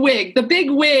big wig.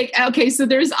 Okay, so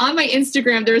there's on my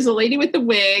Instagram, there's a lady with the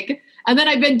wig. And then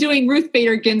I've been doing Ruth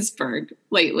Bader Ginsburg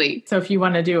lately. So if you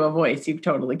want to do a voice, you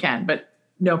totally can, but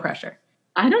no pressure.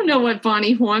 I don't know what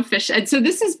Bonnie Hornfischer. And so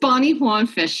this is Bonnie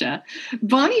Hornfischer.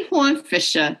 Bonnie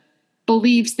Hornfischer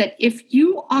believes that if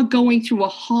you are going through a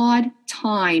hard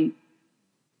time,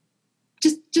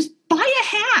 just buy a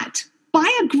hat. Buy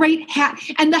a great hat.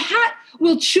 And the hat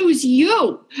will choose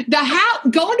you.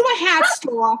 Go into a hat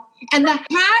store, and the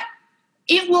hat,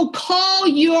 it will call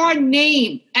your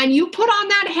name. And you put on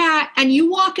that hat and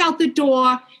you walk out the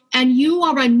door, and you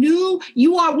are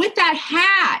with that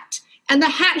hat. And the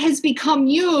hat has become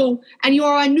you, and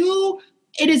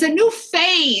it is a new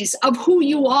phase of who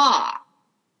you are.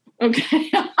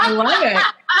 Okay. I love it.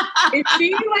 Is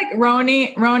she like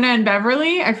Rona and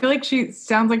Beverly? I feel like she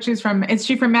sounds like is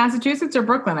she from Massachusetts or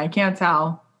Brooklyn? I can't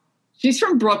tell. She's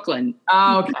from Brooklyn.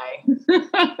 Oh,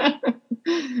 okay.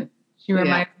 She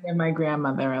reminds me of my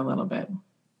grandmother a little bit.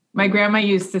 My grandma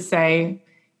used to say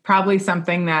probably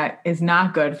something that is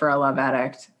not good for a love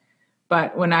addict.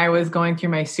 But when I was going through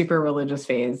my super religious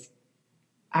phase,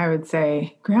 I would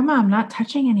say, Grandma, I'm not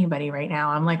touching anybody right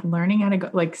now. I'm like learning how to go,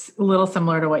 like a little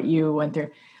similar to what you went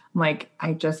through. I'm like,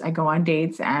 I go on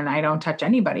dates and I don't touch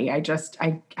anybody. I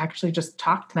actually just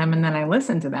talk to them, and then I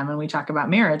listen to them, and we talk about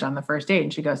marriage on the first date.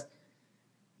 And she goes,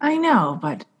 I know,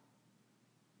 but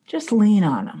just lean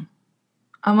on them.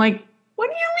 I'm like, what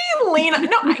do you mean lean on?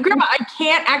 No, Grandma, I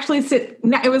can't actually sit.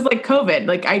 It was like COVID.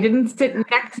 Like I didn't sit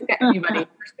next to anybody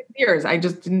for 6 years. I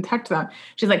just didn't touch them.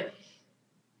 She's like,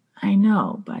 I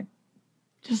know, but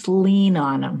just lean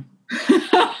on them.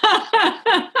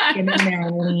 Get in there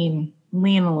and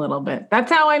lean a little bit.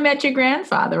 That's how I met your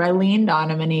grandfather. I leaned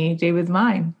on him and he was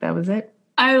mine. That was it.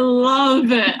 I love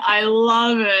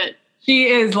it. She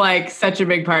is like such a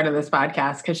big part of this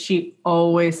podcast because she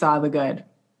always saw the good.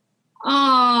 Oh,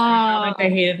 I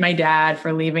hated my dad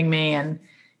for leaving me and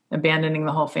abandoning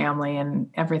the whole family and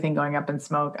everything going up in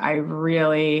smoke. I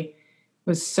really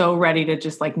was so ready to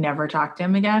just like never talk to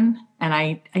him again. And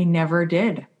I never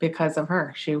did because of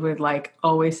her. She would like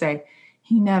always say,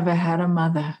 he never had a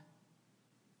mother.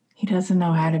 He doesn't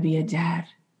know how to be a dad.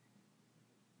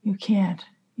 You can't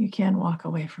walk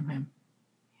away from him.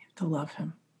 You have to love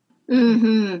him.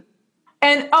 Mm-hmm.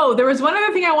 And there was one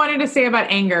other thing I wanted to say about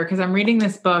anger, because I'm reading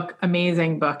this book,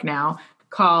 amazing book now,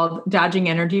 called Dodging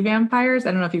Energy Vampires.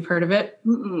 I don't know if you've heard of it.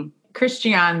 Mm-mm.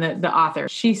 Christiane, the author,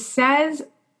 she says,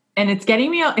 and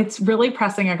it's really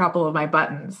pressing a couple of my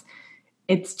buttons.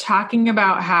 It's talking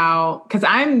about how, because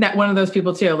I'm one of those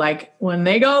people too, like when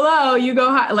they go low, you go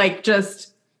high, like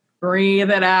just breathe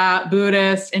it out,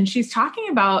 Buddhist. And she's talking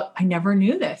about, I never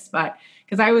knew this, but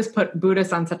because I always put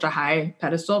Buddhists on such a high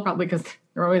pedestal, probably because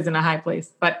they're always in a high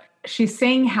place. But she's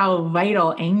saying how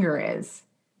vital anger is.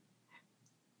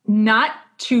 Not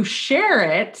to share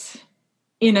it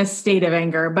in a state of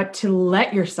anger, but to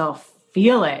let yourself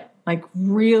feel it. Like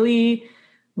really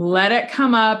let it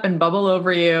come up and bubble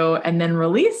over you and then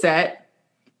release it.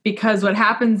 Because what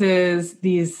happens is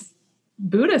these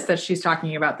Buddhists that she's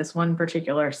talking about, this one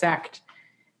particular sect,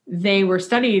 they were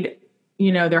studied,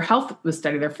 their health was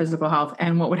studied, their physical health.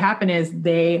 And what would happen is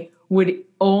they would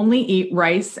only eat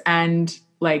rice and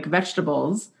like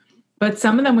vegetables, but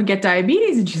some of them would get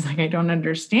diabetes. And she's like, I don't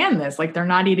understand this. Like they're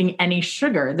not eating any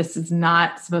sugar. This is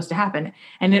not supposed to happen.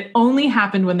 And it only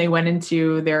happened when they went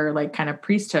into their like kind of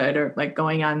priesthood or like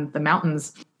going on the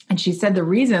mountains. And she said the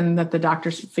reason that the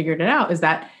doctors figured it out is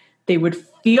that they would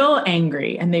feel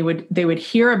angry and they would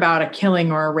hear about a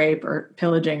killing or a rape or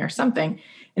pillaging or something.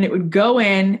 And it would go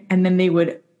in and then they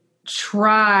would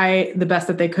try the best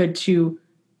that they could to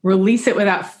release it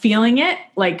without feeling it,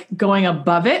 like going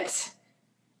above it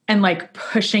and like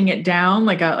pushing it down,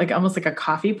 like almost like a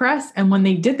coffee press. And when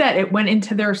they did that, it went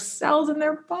into their cells in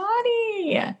their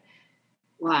body.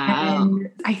 Wow.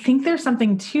 And I think there's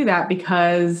something to that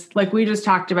because like we just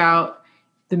talked about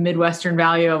the Midwestern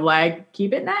value of like,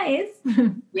 keep it nice.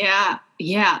 Yeah.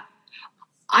 Yeah.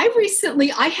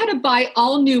 I had to buy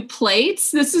all new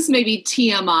plates. This is maybe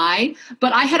TMI,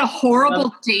 but I had a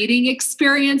horrible dating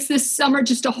experience this summer,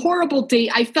 just a horrible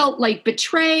date. I felt like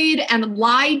betrayed and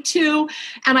lied to,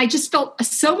 and I just felt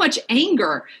so much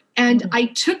anger. And I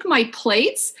took my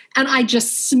plates and I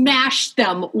just smashed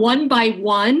them one by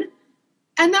one.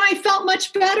 And then I felt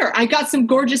much better. I got some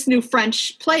gorgeous new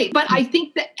French plate, but I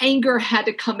think the anger had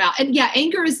to come out. And yeah,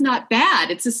 anger is not bad.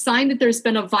 It's a sign that there's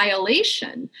been a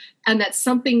violation and that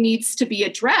something needs to be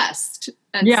addressed.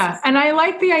 And and I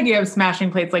like the idea of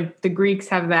smashing plates. Like the Greeks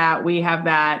have that. We have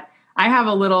that. I have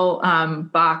a little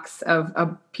box of a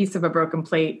piece of a broken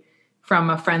plate from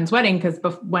a friend's wedding because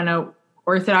when a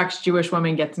Orthodox Jewish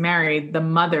woman gets married, the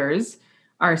mothers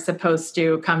are supposed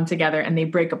to come together and they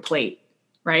break a plate.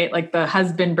 Right? Like the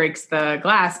husband breaks the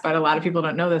glass, but a lot of people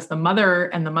don't know this. The mother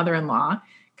and the mother-in-law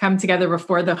come together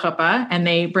before the chuppah and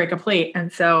they break a plate.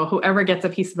 And so whoever gets a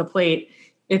piece of the plate,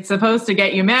 it's supposed to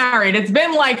get you married. It's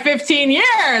been like 15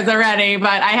 years already,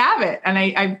 but I have it. And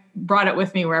I brought it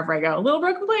with me wherever I go. A little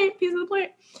broken plate, piece of the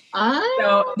plate.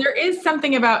 So there is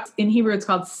something about, in Hebrew, it's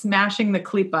called smashing the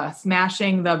klipa,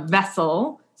 smashing the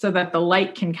vessel so that the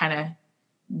light can kind of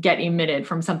get emitted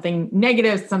from something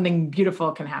negative, something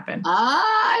beautiful can happen.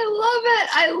 I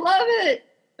love it.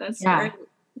 That's great.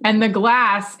 And the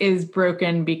glass is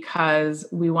broken because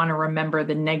we want to remember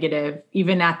the negative,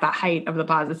 even at the height of the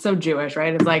positive. It's so Jewish,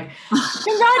 right? It's like,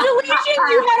 congratulations,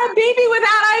 you had a baby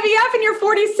without IVF and you're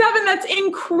 47. That's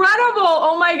incredible.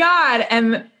 Oh my God.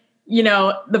 And,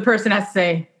 the person has to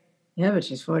say, yeah, but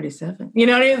she's 47. You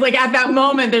know what I mean? Like at that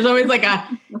moment, there's always like a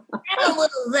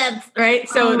little zest, right?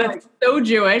 So that's so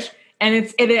Jewish. And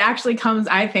it actually comes,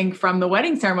 I think, from the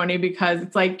wedding ceremony because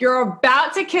it's like you're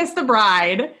about to kiss the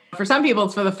bride. For some people,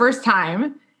 it's for the first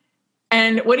time.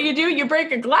 And what do? You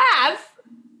break a glass.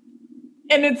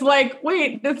 And it's like,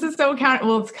 wait, this is so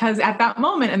Well, it's because at that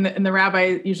moment, and the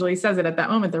rabbi usually says it at that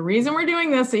moment, the reason we're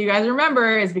doing this, so you guys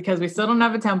remember, is because we still don't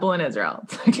have a temple in Israel.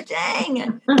 It's like,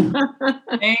 dang.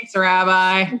 Thanks,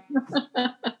 Rabbi.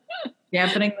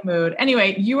 Dampening the mood.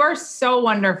 Anyway, you are so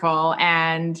wonderful.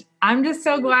 And I'm just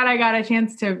so glad I got a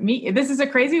chance to meet you. This is a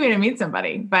crazy way to meet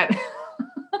somebody, but...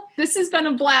 This has been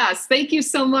a blast. Thank you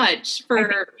so much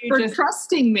for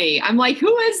trusting me. I'm like,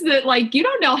 who is that? Like, you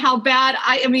don't know how bad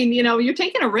I mean, you're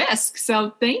taking a risk.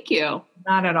 So thank you.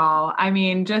 Not at all. I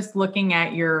mean, just looking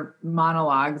at your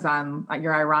monologues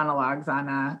your ironologues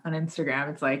on Instagram,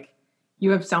 it's like, you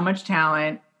have so much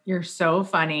talent. You're so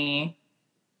funny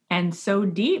and so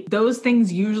deep. Those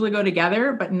things usually go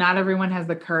together, but not everyone has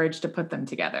the courage to put them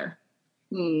together.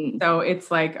 So it's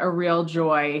like a real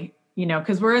joy,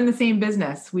 because we're in the same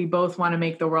business. We both want to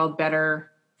make the world better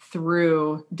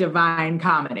through divine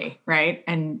comedy, right?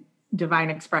 And divine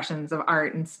expressions of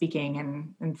art and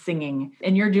speaking and singing.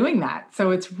 And you're doing that. So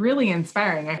it's really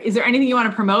inspiring. Is there anything you want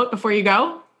to promote before you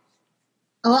go?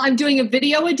 Well, I'm doing a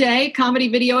video a day, comedy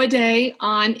video a day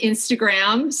on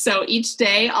Instagram. So each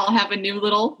day I'll have a new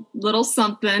little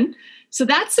something. So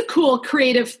that's a cool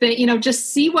creative thing,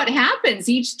 just see what happens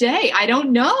each day. I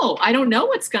don't know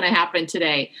what's going to happen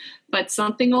today, but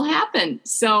something will happen.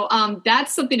 So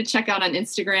that's something to check out on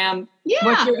Instagram. Yeah.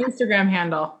 What's your Instagram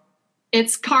handle?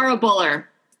 It's Kara Buller,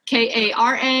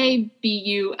 KaraBuller.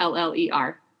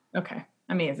 Okay.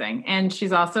 Amazing. And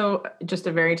she's also just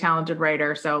a very talented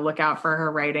writer. So look out for her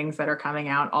writings that are coming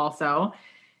out also.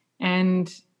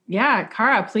 And yeah,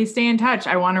 Kara, please stay in touch.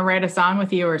 I want to write a song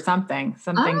with you or something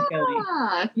silly.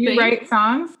 You write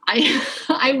songs?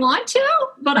 I want to,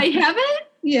 but I haven't.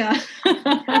 Yeah.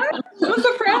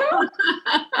 Soprano?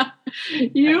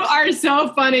 You are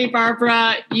so funny,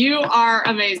 Barbara. You are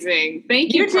amazing.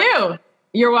 Thank you. You too.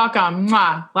 You're welcome.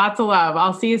 Mwah. Lots of love.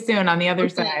 I'll see you soon on the other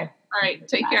side. All right.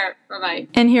 Take care. Bye-bye.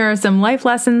 And here are some life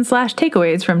lessons /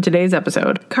 takeaways from today's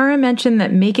episode. Kara mentioned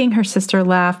that making her sister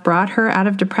laugh brought her out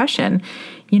of depression.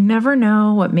 You never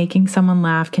know what making someone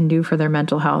laugh can do for their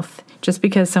mental health. Just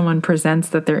because someone presents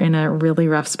that they're in a really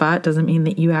rough spot doesn't mean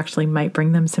that you actually might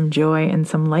bring them some joy and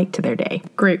some light to their day.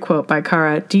 Great quote by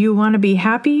Kara. Do you want to be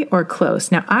happy or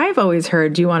close? Now, I've always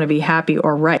heard, do you want to be happy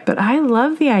or right? But I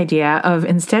love the idea of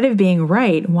instead of being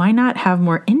right, why not have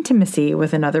more intimacy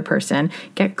with another person?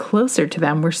 Get closer to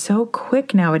them. We're so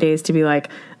quick nowadays to be like,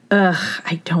 ugh,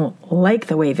 I don't like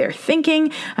the way they're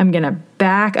thinking. I'm going to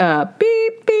back up.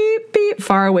 Beep, beep, beep. completely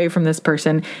far away from this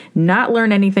person, not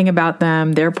learn anything about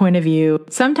them, their point of view.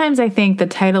 Sometimes I think the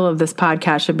title of this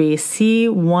podcast should be See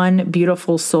One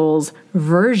Beautiful Soul's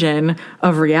Version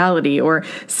of Reality, or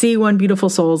See One Beautiful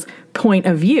Soul's Point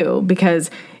of View, because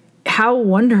how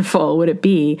wonderful would it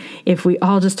be if we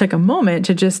all just took a moment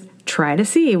to just try to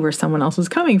see where someone else was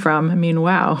coming from? I mean,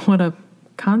 wow, what a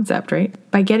concept, right?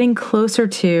 By getting closer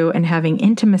to and having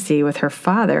intimacy with her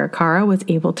father, Kara was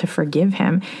able to forgive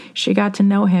him. She got to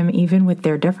know him even with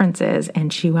their differences,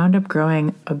 and she wound up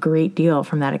growing a great deal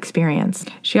from that experience.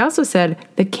 She also said,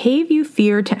 "The cave you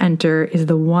fear to enter is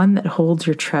the one that holds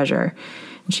your treasure."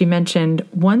 She mentioned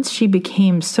once she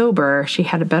became sober, she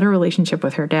had a better relationship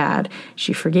with her dad.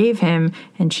 She forgave him,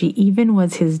 and she even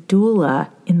was his doula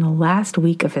in the last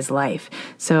week of his life.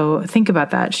 So think about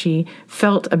that. She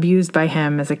felt abused by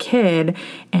him as a kid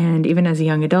and even as a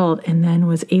young adult, and then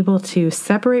was able to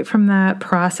separate from that,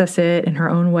 process it in her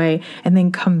own way, and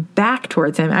then come back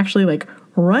towards him, actually like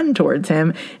run towards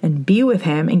him and be with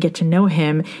him and get to know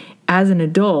him as an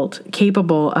adult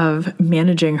capable of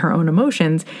managing her own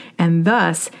emotions, and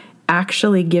thus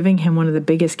actually giving him one of the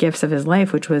biggest gifts of his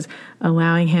life, which was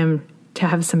allowing him to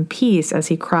have some peace as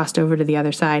he crossed over to the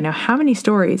other side. Now, how many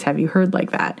stories have you heard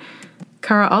like that?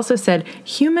 Kara also said,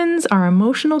 humans are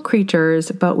emotional creatures,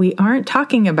 but we aren't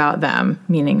talking about them,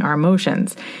 meaning our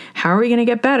emotions. How are we going to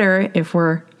get better if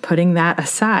we're putting that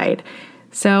aside?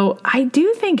 So I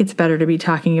do think it's better to be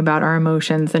talking about our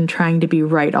emotions than trying to be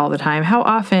right all the time. How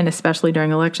often, especially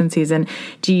during election season,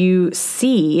 do you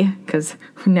see, because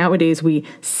nowadays we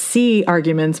see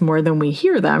arguments more than we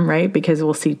hear them, right? Because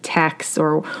we'll see texts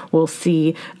or we'll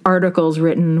see articles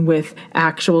written with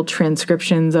actual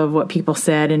transcriptions of what people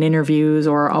said in interviews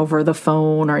or over the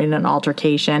phone or in an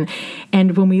altercation.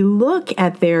 And when we look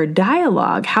at their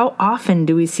dialogue, how often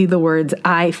do we see the words,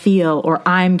 I feel, or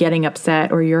I'm getting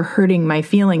upset, or you're hurting my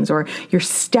feelings, or you're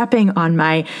stepping on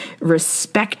my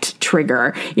respect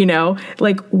trigger? You know,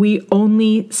 like we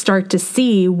only start to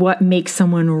see what makes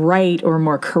someone right or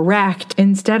more correct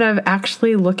instead of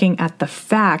actually looking at the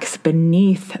facts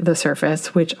beneath the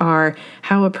surface, which are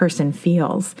how a person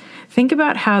feels. Think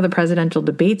about how the presidential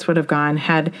debates would have gone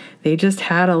had they just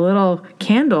had a little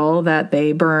candle that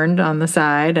they burned on the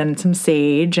side and some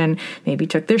sage and maybe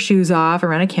took their shoes off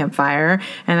around a campfire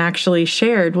and actually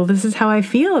shared, well, this is how I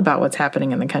feel about what's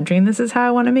happening in the country and this is how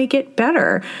I want to make it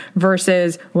better,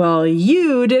 versus, well,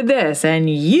 you did this and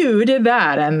you did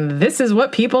that and this is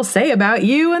what people say about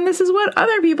you and this is what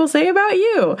other people say about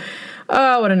you.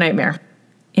 Oh, what a nightmare.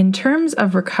 In terms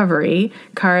of recovery,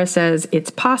 Kara says it's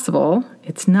possible,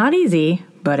 it's not easy,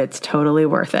 but it's totally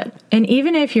worth it. And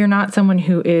even if you're not someone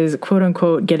who is quote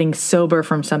unquote getting sober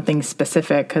from something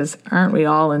specific, because aren't we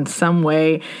all in some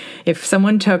way, if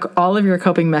someone took all of your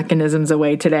coping mechanisms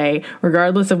away today,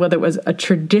 regardless of whether it was a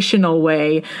traditional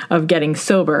way of getting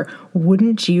sober,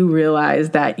 wouldn't you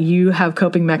realize that you have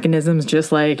coping mechanisms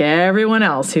just like everyone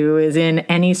else who is in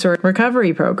any sort of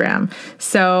recovery program?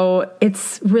 So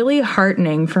it's really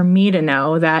heartening for me to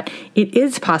know that it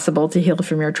is possible to heal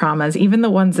from your traumas, even the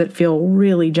ones that feel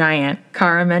really giant.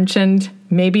 Kara mentioned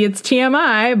maybe it's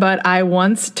TMI, but I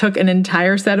once took an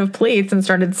entire set of plates and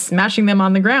started smashing them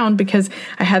on the ground because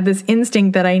I had this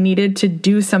instinct that I needed to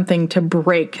do something to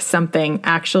break something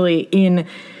actually in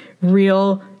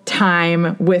real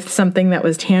time with something that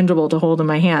was tangible to hold in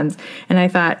my hands. And I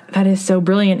thought, that is so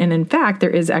brilliant. And in fact, there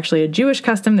is actually a Jewish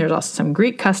custom. There's also some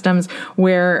Greek customs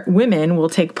where women will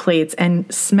take plates and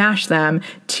smash them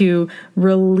to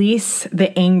release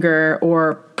the anger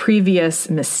or previous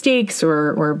mistakes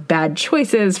or bad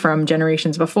choices from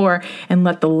generations before and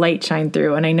let the light shine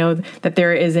through. And I know that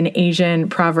there is an Asian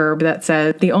proverb that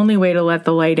says the only way to let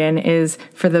the light in is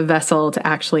for the vessel to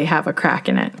actually have a crack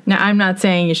in it. Now, I'm not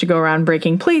saying you should go around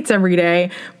breaking plates every day,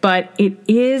 but it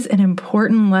is an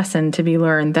important lesson to be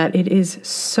learned that it is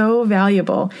so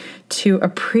valuable to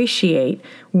appreciate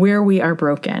where we are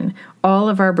broken, all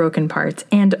of our broken parts,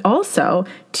 and also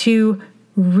to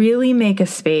really make a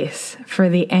space for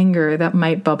the anger that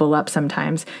might bubble up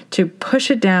sometimes, to push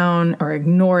it down or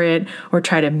ignore it or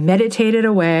try to meditate it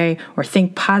away or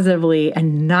think positively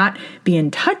and not be in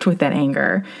touch with that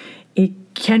anger. It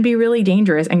can be really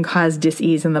dangerous and cause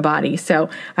dis-ease in the body. So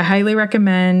I highly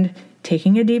recommend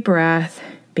taking a deep breath,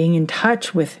 being in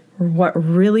touch with what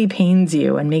really pains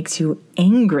you and makes you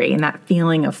angry and that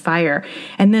feeling of fire,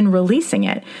 and then releasing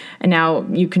it. And now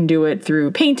you can do it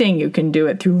through painting, you can do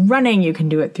it through running, you can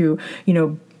do it through,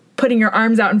 putting your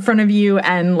arms out in front of you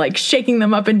and like shaking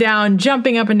them up and down,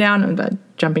 jumping up and down. But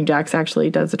jumping jacks actually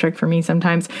does the trick for me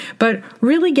sometimes. But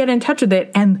really get in touch with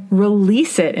it and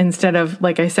release it instead of,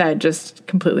 like I said, just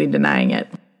completely denying it.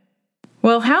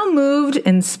 Well, how moved,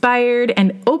 inspired,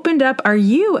 and opened up are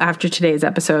you after today's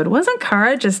episode? Wasn't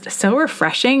Cara just so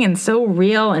refreshing and so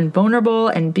real and vulnerable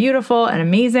and beautiful and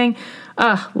amazing?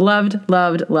 Loved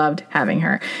having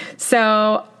her.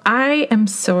 So I am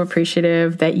so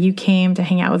appreciative that you came to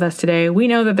hang out with us today. We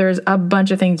know that there's a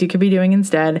bunch of things you could be doing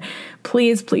instead.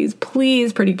 Please,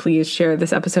 pretty please share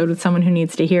this episode with someone who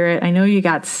needs to hear it. I know you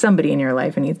got somebody in your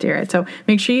life who needs to hear it. So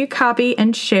make sure you copy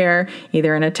and share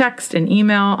either in a text, an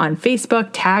email, on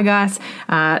Facebook, tag us,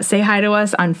 say hi to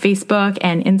us on Facebook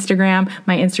and Instagram.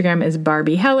 My Instagram is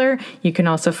Barbie Heller. You can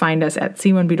also find us at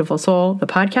See One Beautiful Soul, the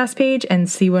podcast page, and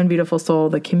See One Beautiful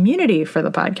Soul, the community for the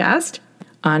podcast,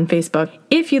 on Facebook.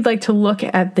 If you'd like to look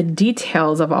at the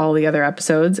details of all the other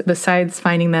episodes, besides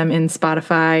finding them in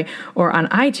Spotify or on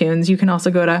iTunes, you can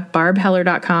also go to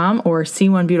barbheller.com or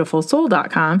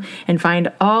seeonebeautifulsoul.com and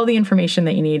find all the information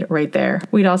that you need right there.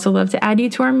 We'd also love to add you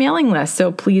to our mailing list,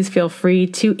 so please feel free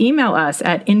to email us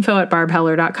at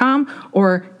info@barbheller.com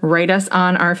or write us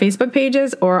on our Facebook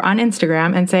pages or on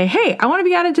Instagram and say, hey, I want to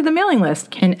be added to the mailing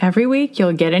list. And every week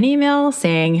you'll get an email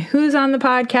saying who's on the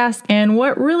podcast and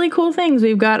what really cool things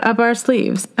we've got up our sleeves.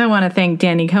 I want to thank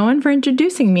Danny Cohen for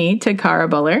introducing me to Cara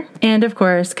Buller, and of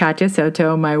course, Katya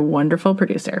Soto, my wonderful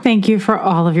producer. Thank you for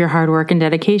all of your hard work and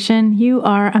dedication. You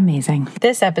are amazing.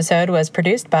 This episode was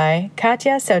produced by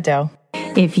Katya Soto.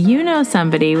 If you know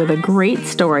somebody with a great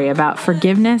story about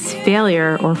forgiveness,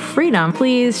 failure, or freedom,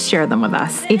 please share them with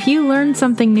us. If you learned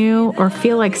something new or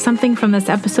feel like something from this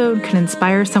episode could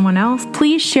inspire someone else,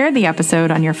 please share the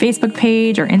episode on your Facebook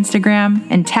page or Instagram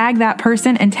and tag that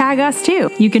person and tag us too.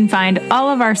 You can find all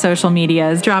of our social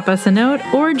medias, drop us a note,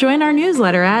 or join our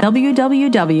newsletter at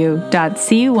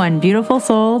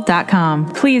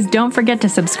www.seeonebeautifulsoul.com. Please don't forget to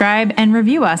subscribe and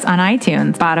review us on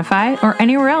iTunes, Spotify, or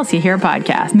anywhere else you hear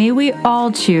podcasts. May we all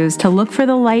choose to look for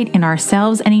the light in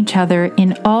ourselves and each other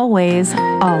in all ways,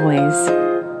 always.